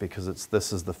end, because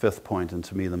this is the fifth point, and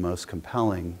to me the most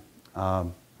compelling.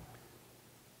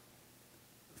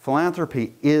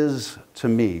 Philanthropy is, to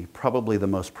me, probably the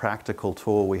most practical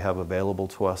tool we have available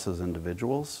to us as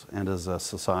individuals and as a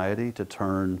society to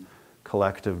turn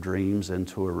collective dreams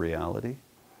into a reality.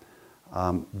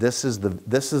 This is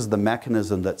the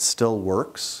mechanism that still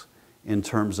works in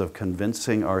terms of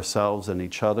convincing ourselves and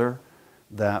each other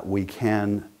that we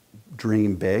can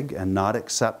dream big and not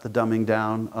accept the dumbing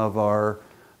down of our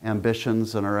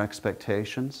ambitions and our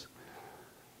expectations.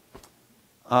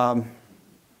 Did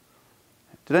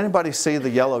anybody see the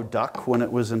yellow duck when it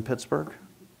was in Pittsburgh?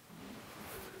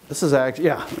 This is actually,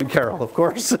 yeah, Carol, of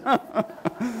course. You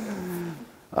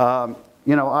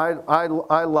know,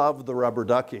 I love the rubber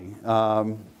ducky,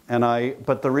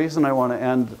 but the reason I want to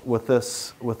end with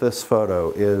this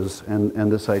photo is,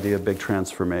 and this idea of big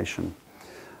transformation.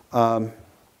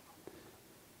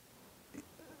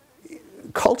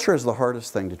 Culture is the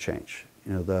hardest thing to change.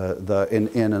 You know,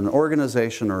 in an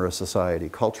organization or a society,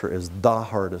 culture is the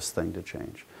hardest thing to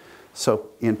change. So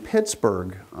in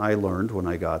Pittsburgh, I learned when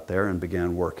I got there and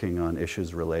began working on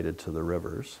issues related to the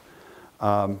rivers,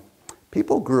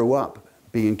 people grew up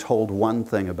being told one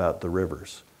thing about the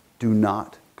rivers: do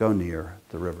not go near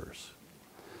the rivers.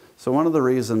 So one of the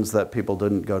reasons that people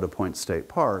didn't go to Point State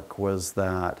Park was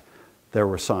that there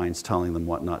were signs telling them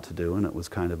what not to do, and it was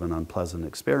kind of an unpleasant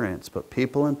experience. But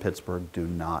people in Pittsburgh do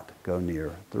not go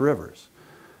near the rivers.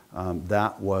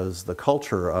 That was the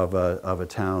culture of a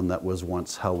town that was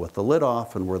once held with the lid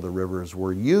off, and where the rivers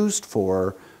were used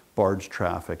for barge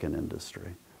traffic and industry.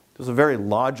 It was a very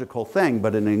logical thing,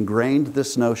 but it ingrained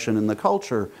this notion in the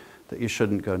culture that you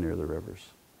shouldn't go near the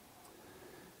rivers.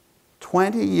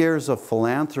 20 years of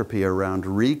philanthropy around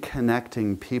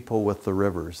reconnecting people with the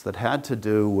rivers that had to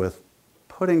do with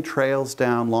putting trails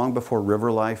down long before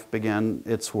River Life began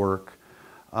its work,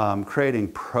 creating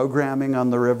programming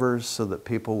on the rivers so that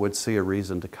people would see a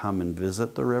reason to come and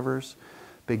visit the rivers,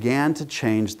 began to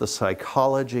change the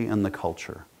psychology and the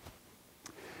culture.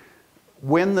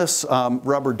 When this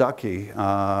rubber ducky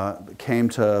came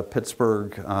to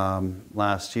Pittsburgh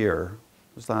last year,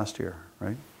 it was last year,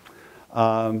 right?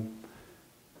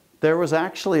 There was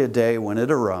actually a day when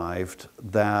it arrived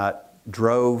that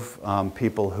drove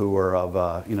people who were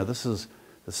of, you know, this is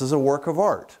a work of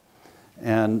art.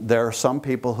 And there are some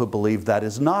people who believe that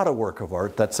is not a work of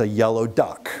art, that's a yellow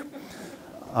duck.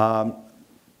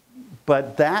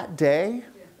 But that day,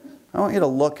 I want you to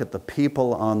look at the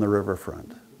people on the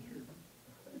riverfront.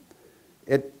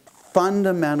 It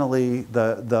fundamentally,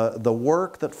 the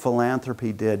work that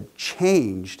philanthropy did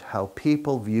changed how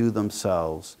people view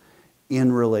themselves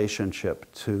in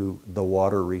relationship to the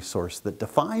water resource that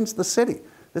defines the city.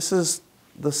 This is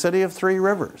the city of three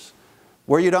rivers,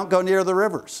 where you don't go near the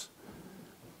rivers.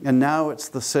 And now it's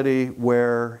the city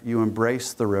where you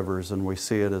embrace the rivers and we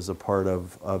see it as a part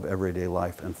of everyday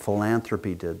life. And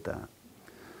Philanthropy did that.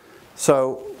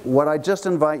 So what I just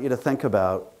invite you to think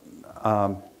about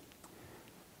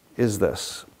is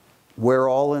this. We're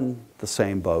all in the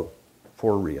same boat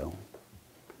for real.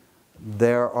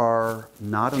 There are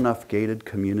not enough gated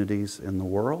communities in the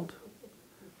world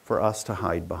for us to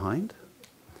hide behind.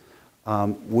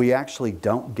 We actually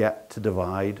don't get to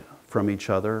divide from each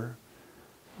other.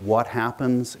 What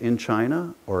happens in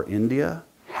China or India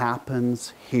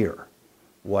happens here.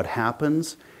 What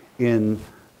happens in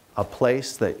a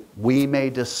place that we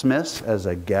may dismiss as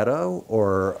a ghetto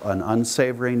or an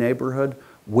unsavory neighborhood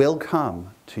will come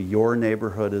to your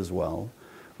neighborhood as well.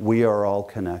 We are all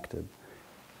connected.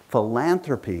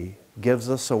 Philanthropy gives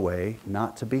us a way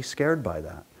not to be scared by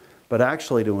that, but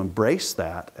actually to embrace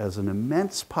that as an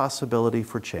immense possibility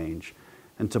for change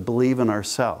and to believe in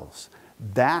ourselves.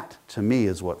 That, to me,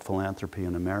 is what philanthropy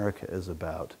in America is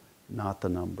about, not the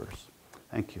numbers.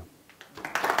 Thank you.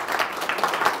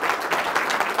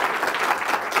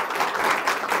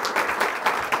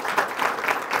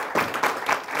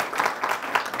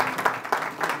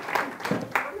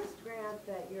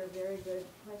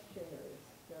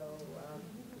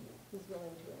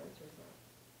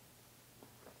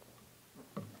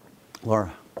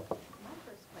 Laura. My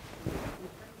first question is, in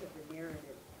terms of the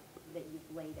narrative that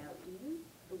you've laid out, do you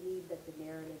believe that the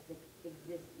narratives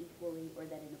exist equally, or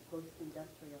that in a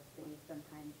post-industrial city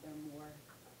sometimes they're more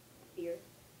fierce?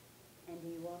 And do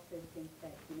you also think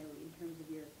that, in terms of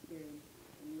your experience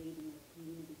in leading the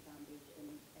community foundation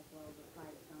as well as a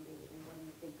private foundation, what do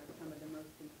you think are some of the most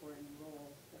important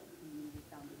roles that a community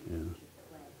foundation should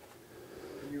play?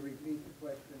 Can you repeat the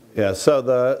question? Yeah, so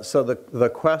the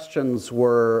questions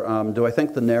were, do I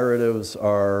think the narratives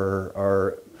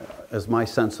are, as my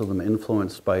sense of them,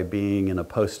 influenced by being in a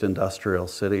post-industrial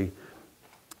city?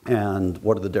 And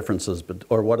what are the differences,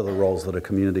 or what are the roles that a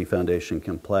community foundation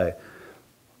can play?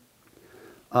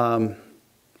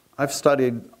 I've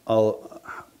studied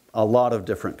a lot of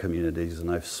different communities,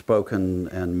 and I've spoken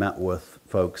and met with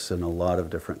folks in a lot of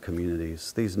different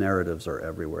communities. These narratives are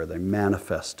everywhere. They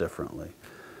manifest differently.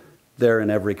 They're in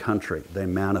every country. They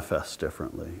manifest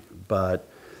differently. But,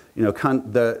 you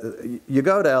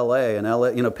go to LA,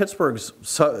 and Pittsburgh's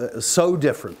so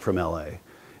different from LA.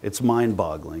 It's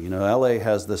mind-boggling. LA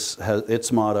has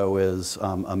its motto is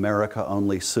America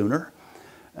only sooner.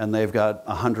 And they've got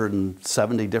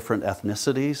 170 different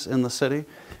ethnicities in the city.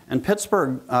 And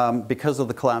Pittsburgh, because of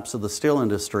the collapse of the steel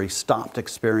industry, stopped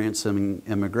experiencing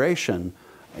immigration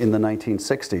in the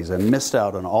 1960s and missed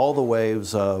out on all the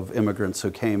waves of immigrants who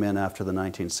came in after the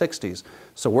 1960s.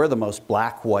 So we're the most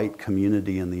black-white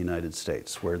community in the United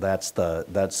States, where that's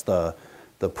the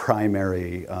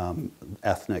primary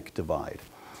ethnic divide.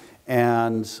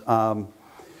 And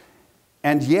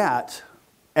yet,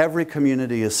 every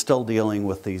community is still dealing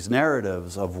with these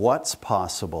narratives of what's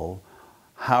possible,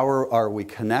 how are we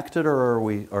connected, or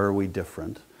are we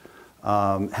different?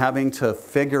 Having to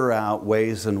figure out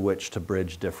ways in which to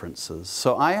bridge differences.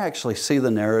 So I actually see the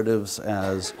narratives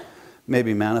as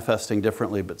maybe manifesting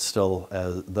differently, but still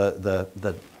as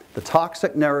the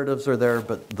toxic narratives are there,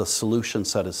 but the solution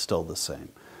set is still the same.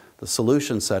 The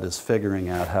solution set is figuring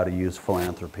out how to use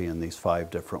philanthropy in these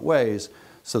 5 different ways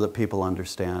so that people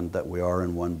understand that we are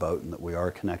in one boat and that we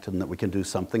are connected and that we can do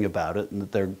something about it and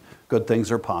that good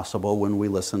things are possible when we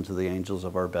listen to the angels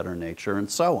of our better nature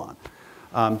and so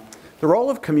on. The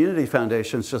role of community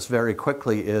foundations, just very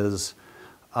quickly, is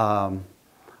I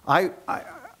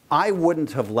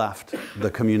wouldn't have left the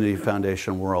community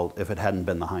foundation world if it hadn't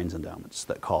been the Heinz Endowments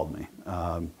that called me.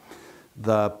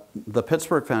 The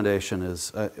Pittsburgh Foundation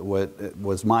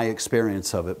was my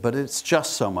experience of it, but it's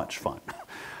just so much fun.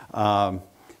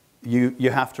 You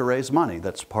have to raise money.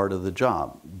 That's part of the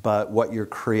job. But what you're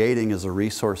creating is a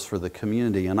resource for the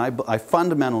community. And I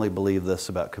fundamentally believe this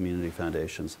about community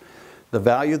foundations. The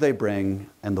value they bring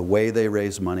and the way they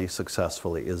raise money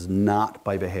successfully is not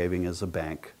by behaving as a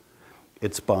bank.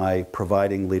 It's by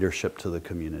providing leadership to the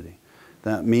community.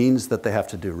 That means that they have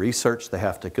to do research, they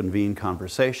have to convene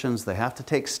conversations, they have to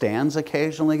take stands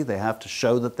occasionally, they have to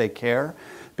show that they care,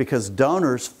 because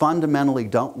donors fundamentally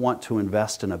don't want to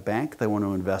invest in a bank, they want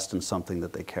to invest in something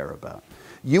that they care about.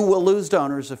 You will lose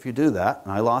donors if you do that,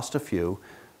 and I lost a few.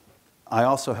 I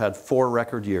also had 4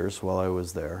 record years while I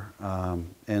was there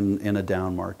in a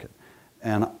down market.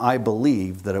 And I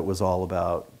believe that it was all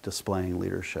about displaying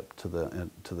leadership to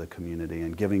the community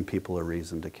and giving people a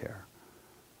reason to care.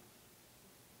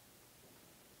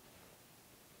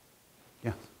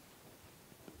 Yes?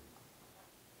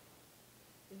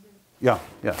 Yeah.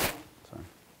 Sorry.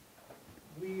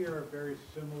 We healthcare are very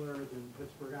similar than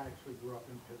Pittsburgh. I actually grew up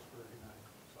in Pittsburgh and I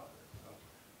saw it. So I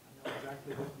know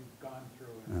exactly what you've gone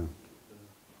through and the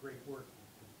great work the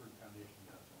Pittsburgh Foundation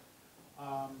does.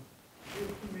 We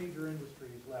have two major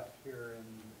industries left here in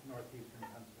northeastern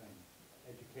Pennsylvania,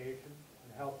 education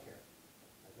and healthcare.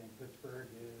 I think Pittsburgh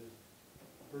is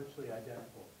virtually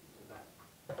identical to that.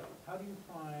 How do you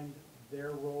find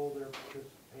their role, their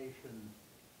participation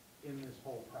in this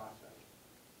whole process,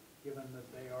 given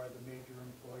that they are the major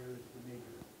employers, the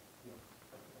major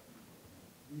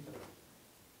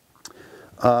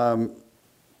resources?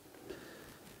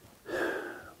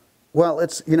 Well,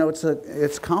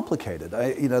 it's complicated.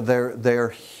 They're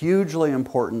hugely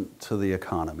important to the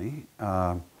economy.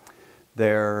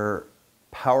 They're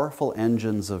powerful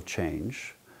engines of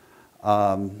change.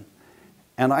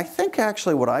 And I think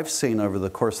actually what I've seen over the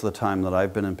course of the time that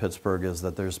I've been in Pittsburgh is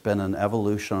that there's been an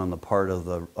evolution on the part of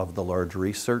the large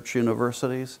research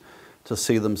universities to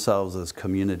see themselves as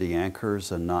community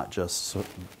anchors and not just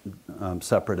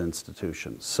separate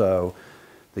institutions. So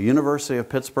the University of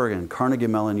Pittsburgh and Carnegie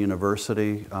Mellon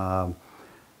University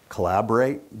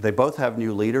collaborate. They both have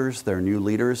new leaders. Their new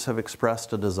leaders have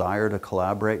expressed a desire to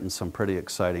collaborate in some pretty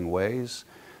exciting ways.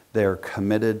 They're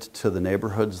committed to the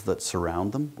neighborhoods that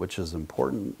surround them, which is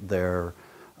important. They're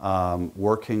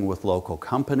working with local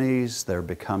companies. They're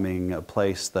becoming a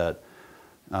place that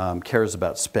cares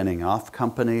about spinning off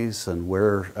companies. And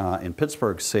we're in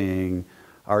Pittsburgh seeing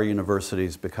our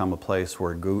universities become a place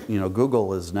where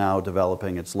Google is now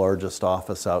developing its largest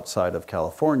office outside of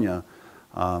California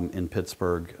in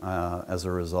Pittsburgh as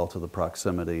a result of the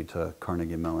proximity to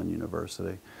Carnegie Mellon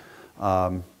University.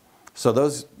 So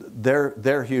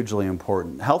they're hugely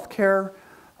important. Healthcare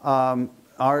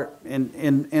are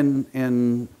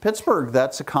in Pittsburgh.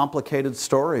 That's a complicated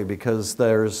story because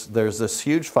there's this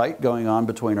huge fight going on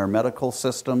between our medical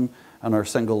system and our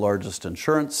single largest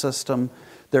insurance system.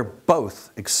 They're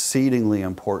both exceedingly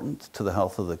important to the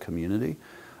health of the community.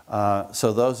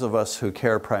 So those of us who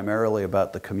care primarily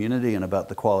about the community and about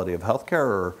the quality of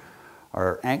healthcare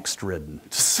are angst-ridden,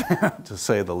 to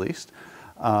say the least.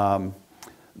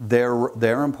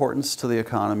 Their importance to the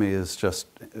economy is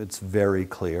it's very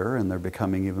clear, and they're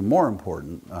becoming even more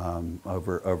important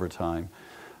over time.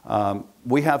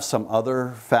 We have some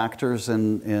other factors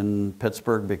in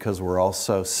Pittsburgh because we're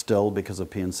also still, because of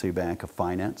PNC Bank, a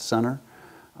finance center.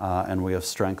 And we have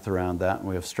strength around that, and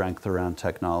we have strength around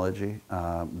technology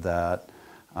that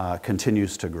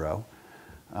continues to grow.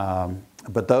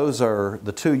 But those are,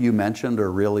 the two you mentioned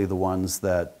are really the ones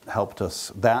that helped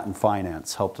us, that and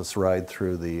finance helped us ride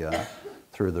through the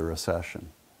recession.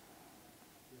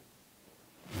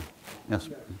 Yes?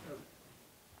 A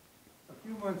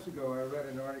few months ago, I read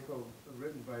an article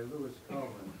written by Lewis Coleman,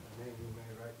 a name you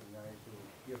may recognize, who has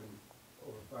given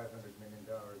over $500 million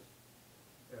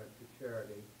to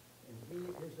charity.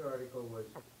 And his article was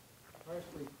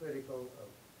harshly critical of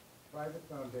private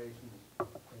foundations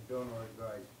and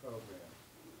donor-advised programs,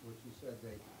 which he said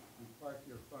they park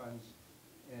your funds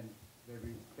and they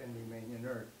can remain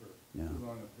inert for too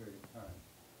long a period of time.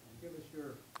 Give us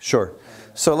your... Sure.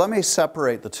 So let me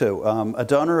separate the two. A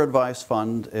donor-advised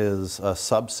fund is a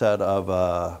subset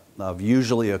of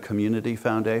usually a community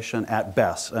foundation at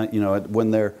best.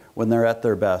 When they're at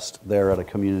their best, they're at a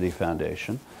community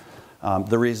foundation.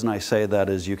 The reason I say that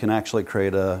is you can actually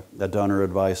create a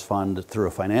donor-advised fund through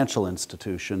a financial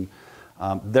institution.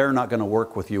 They're not going to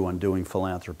work with you on doing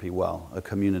philanthropy well. A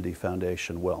community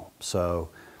foundation will. So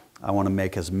I want to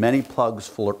make as many plugs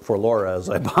for Laura as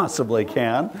I possibly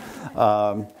can.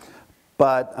 So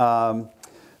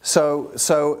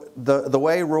the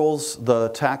way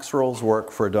the tax rules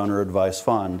work for a donor-advised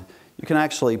fund, you can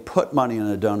actually put money in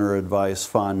a donor-advised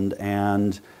fund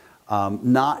and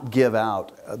not give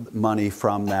out money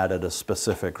from that at a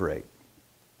specific rate.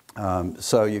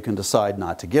 So you can decide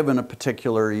not to give in a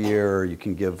particular year, or you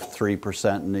can give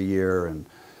 3% in a year and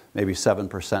maybe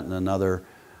 7% in another.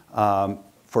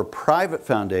 For private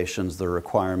foundations, the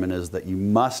requirement is that you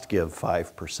must give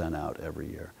 5% out every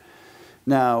year.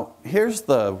 Now, here's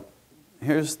the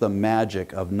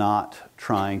magic of not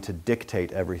trying to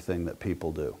dictate everything that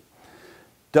people do.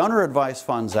 Donor-advised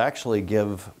funds actually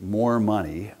give more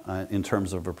money in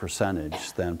terms of a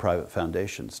percentage than private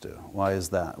foundations do. Why is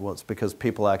that? Well, it's because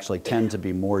people actually tend to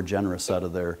be more generous out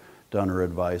of their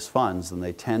donor-advised funds, and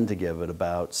they tend to give it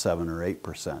about 7 or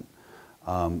 8%,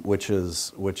 which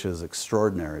is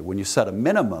extraordinary. When you set a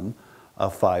minimum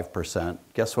of 5%,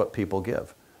 guess what people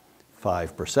give?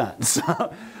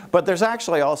 5%. But there's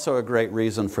actually also a great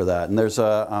reason for that, and there's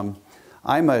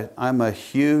I'm a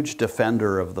huge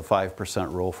defender of the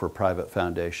 5% rule for private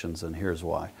foundations, and here's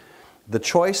why. the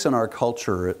choice in our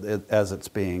culture, as it's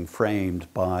being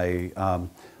framed by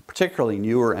particularly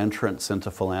newer entrants into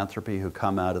philanthropy who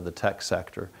come out of the tech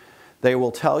sector, they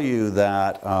will tell you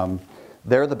that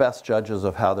they're the best judges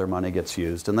of how their money gets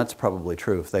used, and that's probably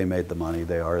true. If they made the money,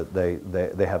 they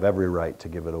have every right to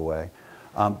give it away.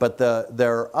 But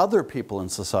there are other people in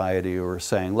society who are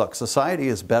saying, look, society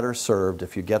is better served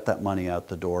if you get that money out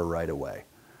the door right away.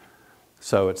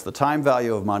 So it's the time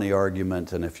value of money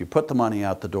argument, and if you put the money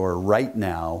out the door right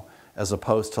now, as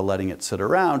opposed to letting it sit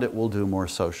around, it will do more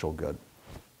social good.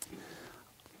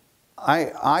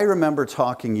 I remember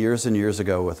talking years and years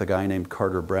ago with a guy named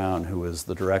Carter Brown, who was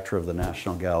the director of the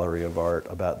National Gallery of Art,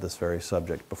 about this very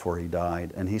subject before he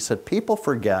died. And he said, people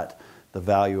forget the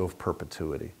value of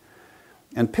perpetuity.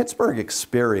 And Pittsburgh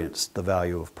experienced the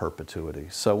value of perpetuity.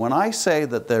 So when I say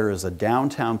that there is a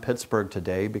downtown Pittsburgh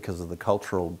today because of the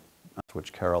cultural,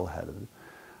 which Carol headed,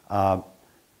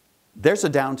 there's a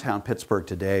downtown Pittsburgh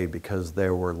today because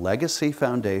there were legacy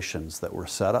foundations that were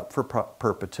set up for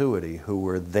perpetuity who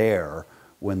were there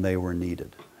when they were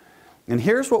needed. And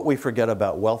here's what we forget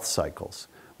about wealth cycles.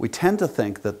 We tend to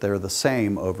think that they're the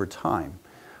same over time.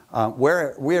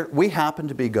 We happen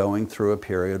to be going through a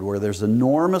period where there's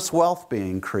enormous wealth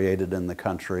being created in the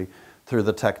country through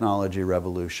the technology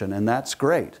revolution, and that's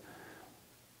great.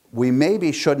 We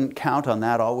maybe shouldn't count on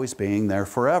that always being there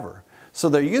forever. So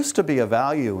there used to be a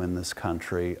value in this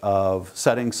country of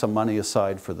setting some money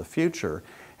aside for the future,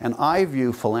 and I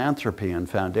view philanthropy and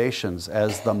foundations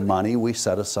as the money we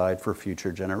set aside for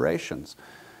future generations.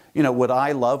 You know, would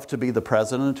I love to be the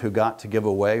president who got to give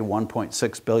away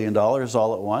 $1.6 billion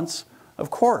all at once?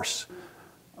 Of course.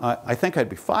 I think I'd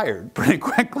be fired pretty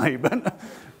quickly,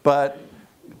 but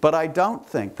I don't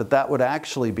think that that would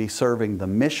actually be serving the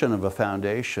mission of a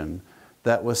foundation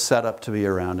that was set up to be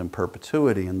around in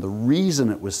perpetuity. And the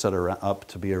reason it was set up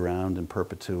to be around in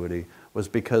perpetuity was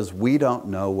because we don't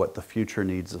know what the future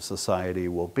needs of society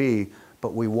will be,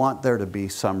 but we want there to be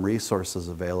some resources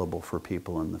available for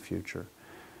people in the future.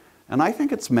 And I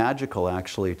think it's magical,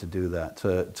 actually, to do that,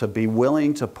 to be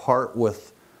willing to part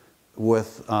with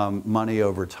money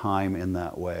over time in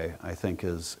that way, I think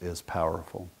is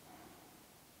powerful.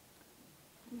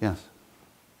 Yes?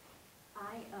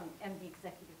 I am the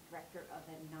executive director of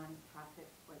a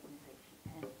nonprofit organization,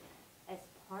 and as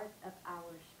part of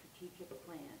our strategic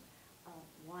plan,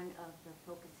 one of the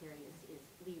focus areas is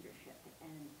leadership,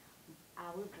 and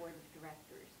our board of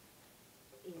directors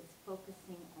is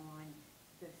focusing on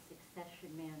the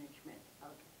succession management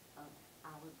of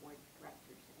our board of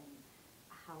directors and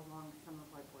how long some of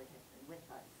our board has been with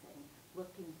us and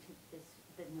looking to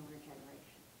the newer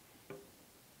generation.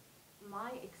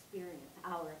 My experience,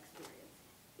 our experience,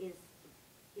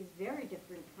 is very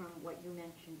different from what you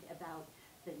mentioned about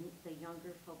the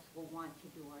younger folks will want to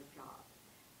do our job.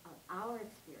 Our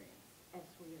experience, as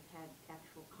we have had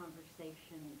actual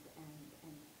conversations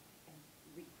and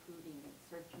recruiting and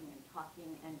searching and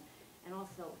talking and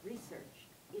also research,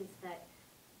 is that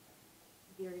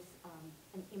there's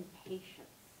an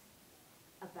impatience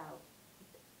about,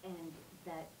 and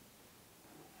that,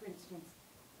 for instance,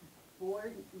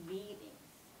 board meetings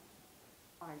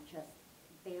are just,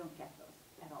 they don't get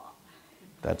those at all.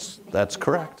 That's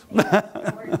correct.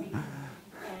 Board meetings.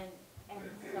 And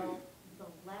so the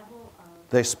level of...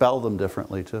 They spell them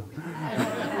differently, too.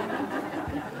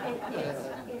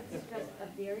 It's just a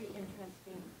very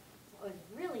interesting, I was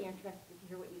really interested to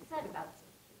hear what you said about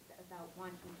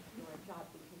wanting to do our job,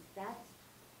 because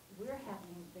we're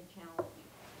having the challenge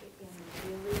in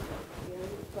really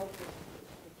very focused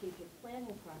strategic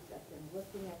planning process and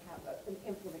looking at how an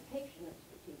implementation of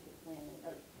strategic planning,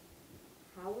 of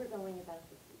how we're going about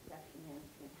the succession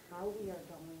management, how we are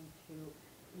going to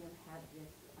have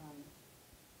this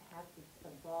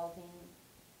evolving,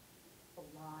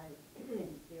 alive,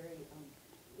 and very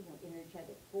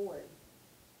energetic board,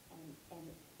 and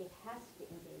it has to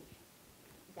engage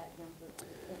that younger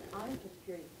group. And I'm just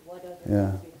curious what other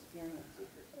experiences.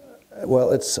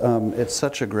 Well, it's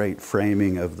such a great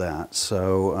framing of that.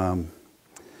 So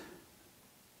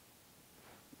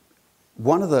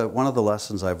one of the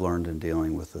lessons I've learned in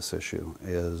dealing with this issue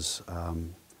is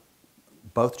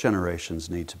both generations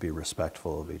need to be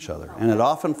respectful of each other, and it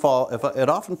often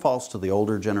falls to the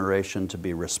older generation to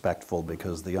be respectful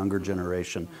because the younger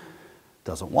generation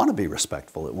doesn't want to be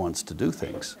respectful; it wants to do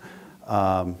things,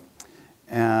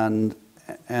 and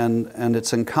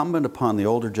it's incumbent upon the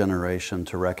older generation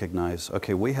to recognize,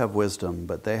 okay, we have wisdom,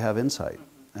 but they have insight,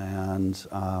 and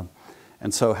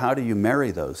so how do you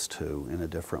marry those two in a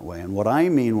different way? And what I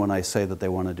mean when I say that they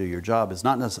want to do your job is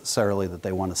not necessarily that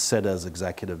they want to sit as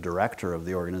executive director of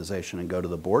the organization and go to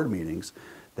the board meetings.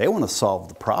 They want to solve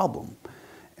the problem.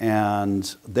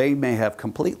 And they may have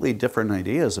completely different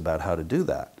ideas about how to do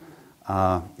that.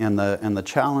 And the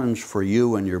challenge for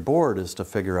you and your board is to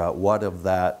figure out what of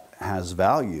that has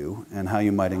value and how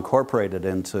you might incorporate it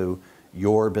into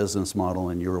your business model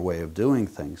and your way of doing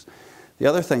things. The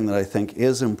other thing that I think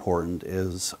is important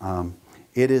is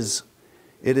it is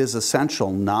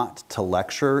essential not to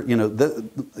lecture. You know,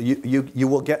 you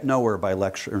will get nowhere by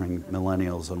lecturing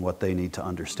millennials on what they need to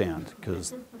understand,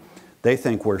 because they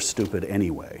think we're stupid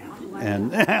anyway.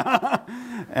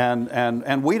 And,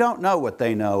 and we don't know what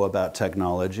they know about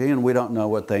technology, and we don't know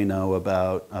what they know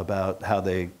about how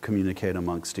they communicate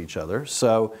amongst each other.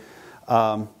 So,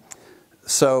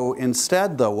 so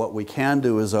instead, though, what we can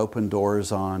do is open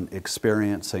doors on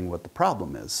experiencing what the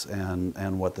problem is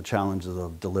and what the challenges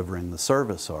of delivering the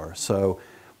service are. So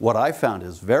what I found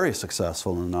is very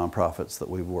successful, and the nonprofits that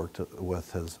we've worked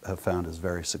with have found is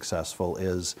very successful,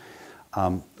 is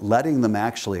letting them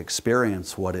actually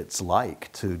experience what it's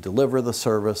like to deliver the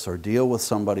service or deal with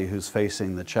somebody who's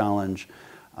facing the challenge.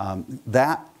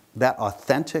 That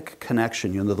authentic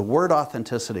connection, you know, the word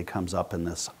authenticity comes up in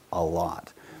this a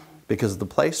lot, because the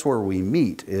place where we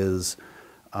meet is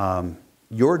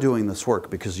you're doing this work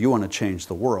because you want to change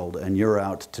the world, and you're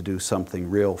out to do something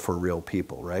real for real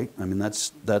people, right? I mean,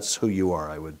 that's who you are,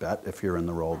 I would bet, if you're in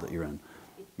the role that you're in.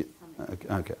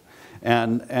 Okay.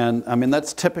 And I mean,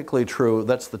 that's typically true.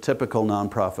 That's the typical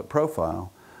nonprofit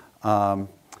profile.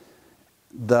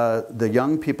 The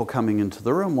young people coming into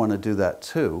the room want to do that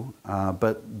too,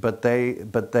 but they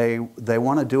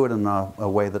want to do it in a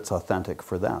way that's authentic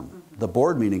for them. The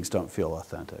board meetings don't feel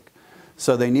authentic,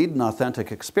 so they need an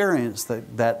authentic experience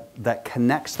that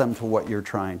connects them to what you're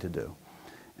trying to do.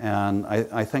 And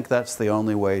I think that's the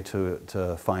only way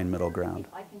to find middle ground.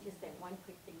 If I can just say one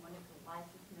quick thing. One of the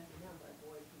wisest members of our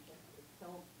board, who just is so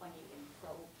funny and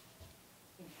so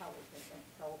intelligent and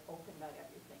so open about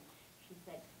everything, she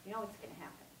said, you know what's going to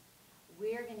happen?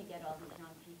 We're going to get all these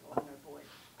young people on our board,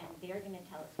 and they're going to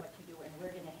tell us what to do, and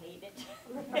we're going to hate it.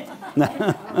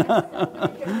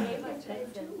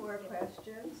 Take 2 more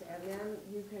questions, and then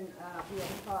you can be able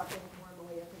to talk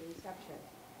informally at the reception.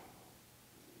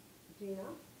 Gina?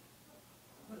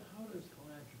 But how does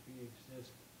philanthropy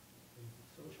exist in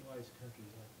socialized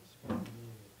countries like the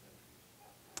Scandinavian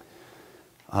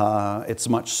countries? It's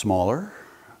much smaller.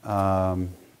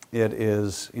 It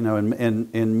is, you know,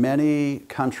 in many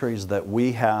countries that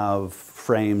we have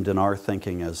framed in our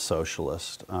thinking as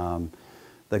socialist,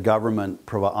 the government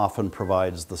often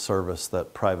provides the service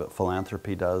that private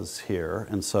philanthropy does here,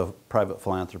 and so private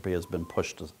philanthropy has been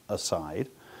pushed aside,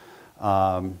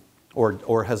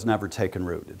 or has never taken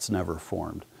root. It's never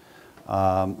formed.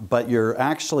 But you're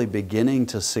actually beginning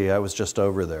to see, I was just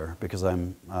over there because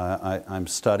I'm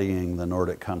studying the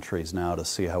Nordic countries now to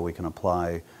see how we can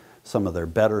apply some of their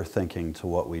better thinking to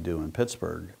what we do in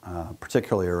Pittsburgh,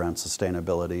 particularly around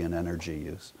sustainability and energy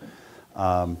use.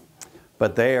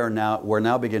 But we're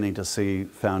now beginning to see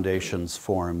foundations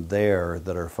form there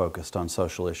that are focused on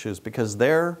social issues, because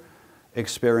they're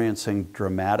experiencing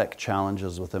dramatic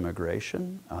challenges with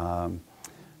immigration.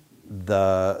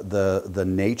 The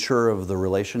nature of the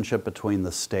relationship between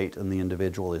the state and the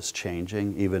individual is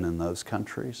changing, even in those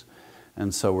countries.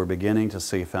 And so we're beginning to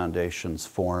see foundations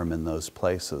form in those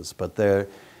places. But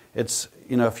it's,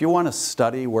 you know, if you want to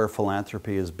study where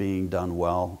philanthropy is being done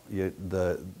well,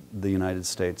 the United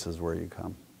States is where you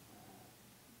come.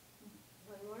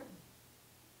 One more?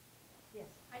 Yes,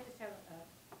 I just have,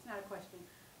 it's not a question.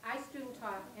 I student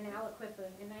taught in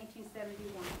Aliquippa in 1971,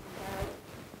 and vowed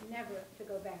never to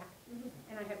go back,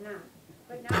 and I have not.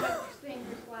 But now that you're seeing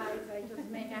your slides, I just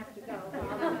may have to go.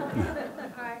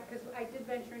 Because I did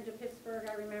venture into Pittsburgh.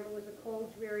 I remember it was a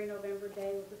cold, dreary November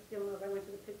day with the stillness. I went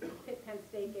to the Pitt-Penn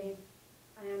State game,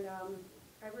 and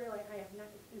I realized I have not,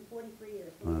 it's been 43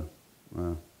 years.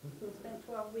 Wow. It's been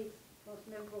 12 weeks, most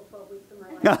memorable 12 weeks of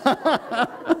my life.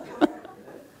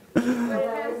 But it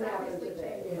has obviously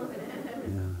changed.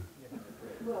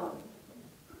 Well,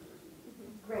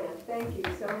 Grant, thank you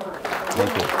so much.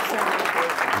 Thank you.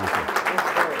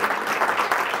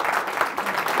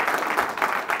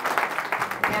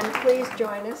 And please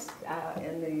join us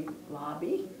in the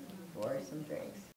lobby for some drinks.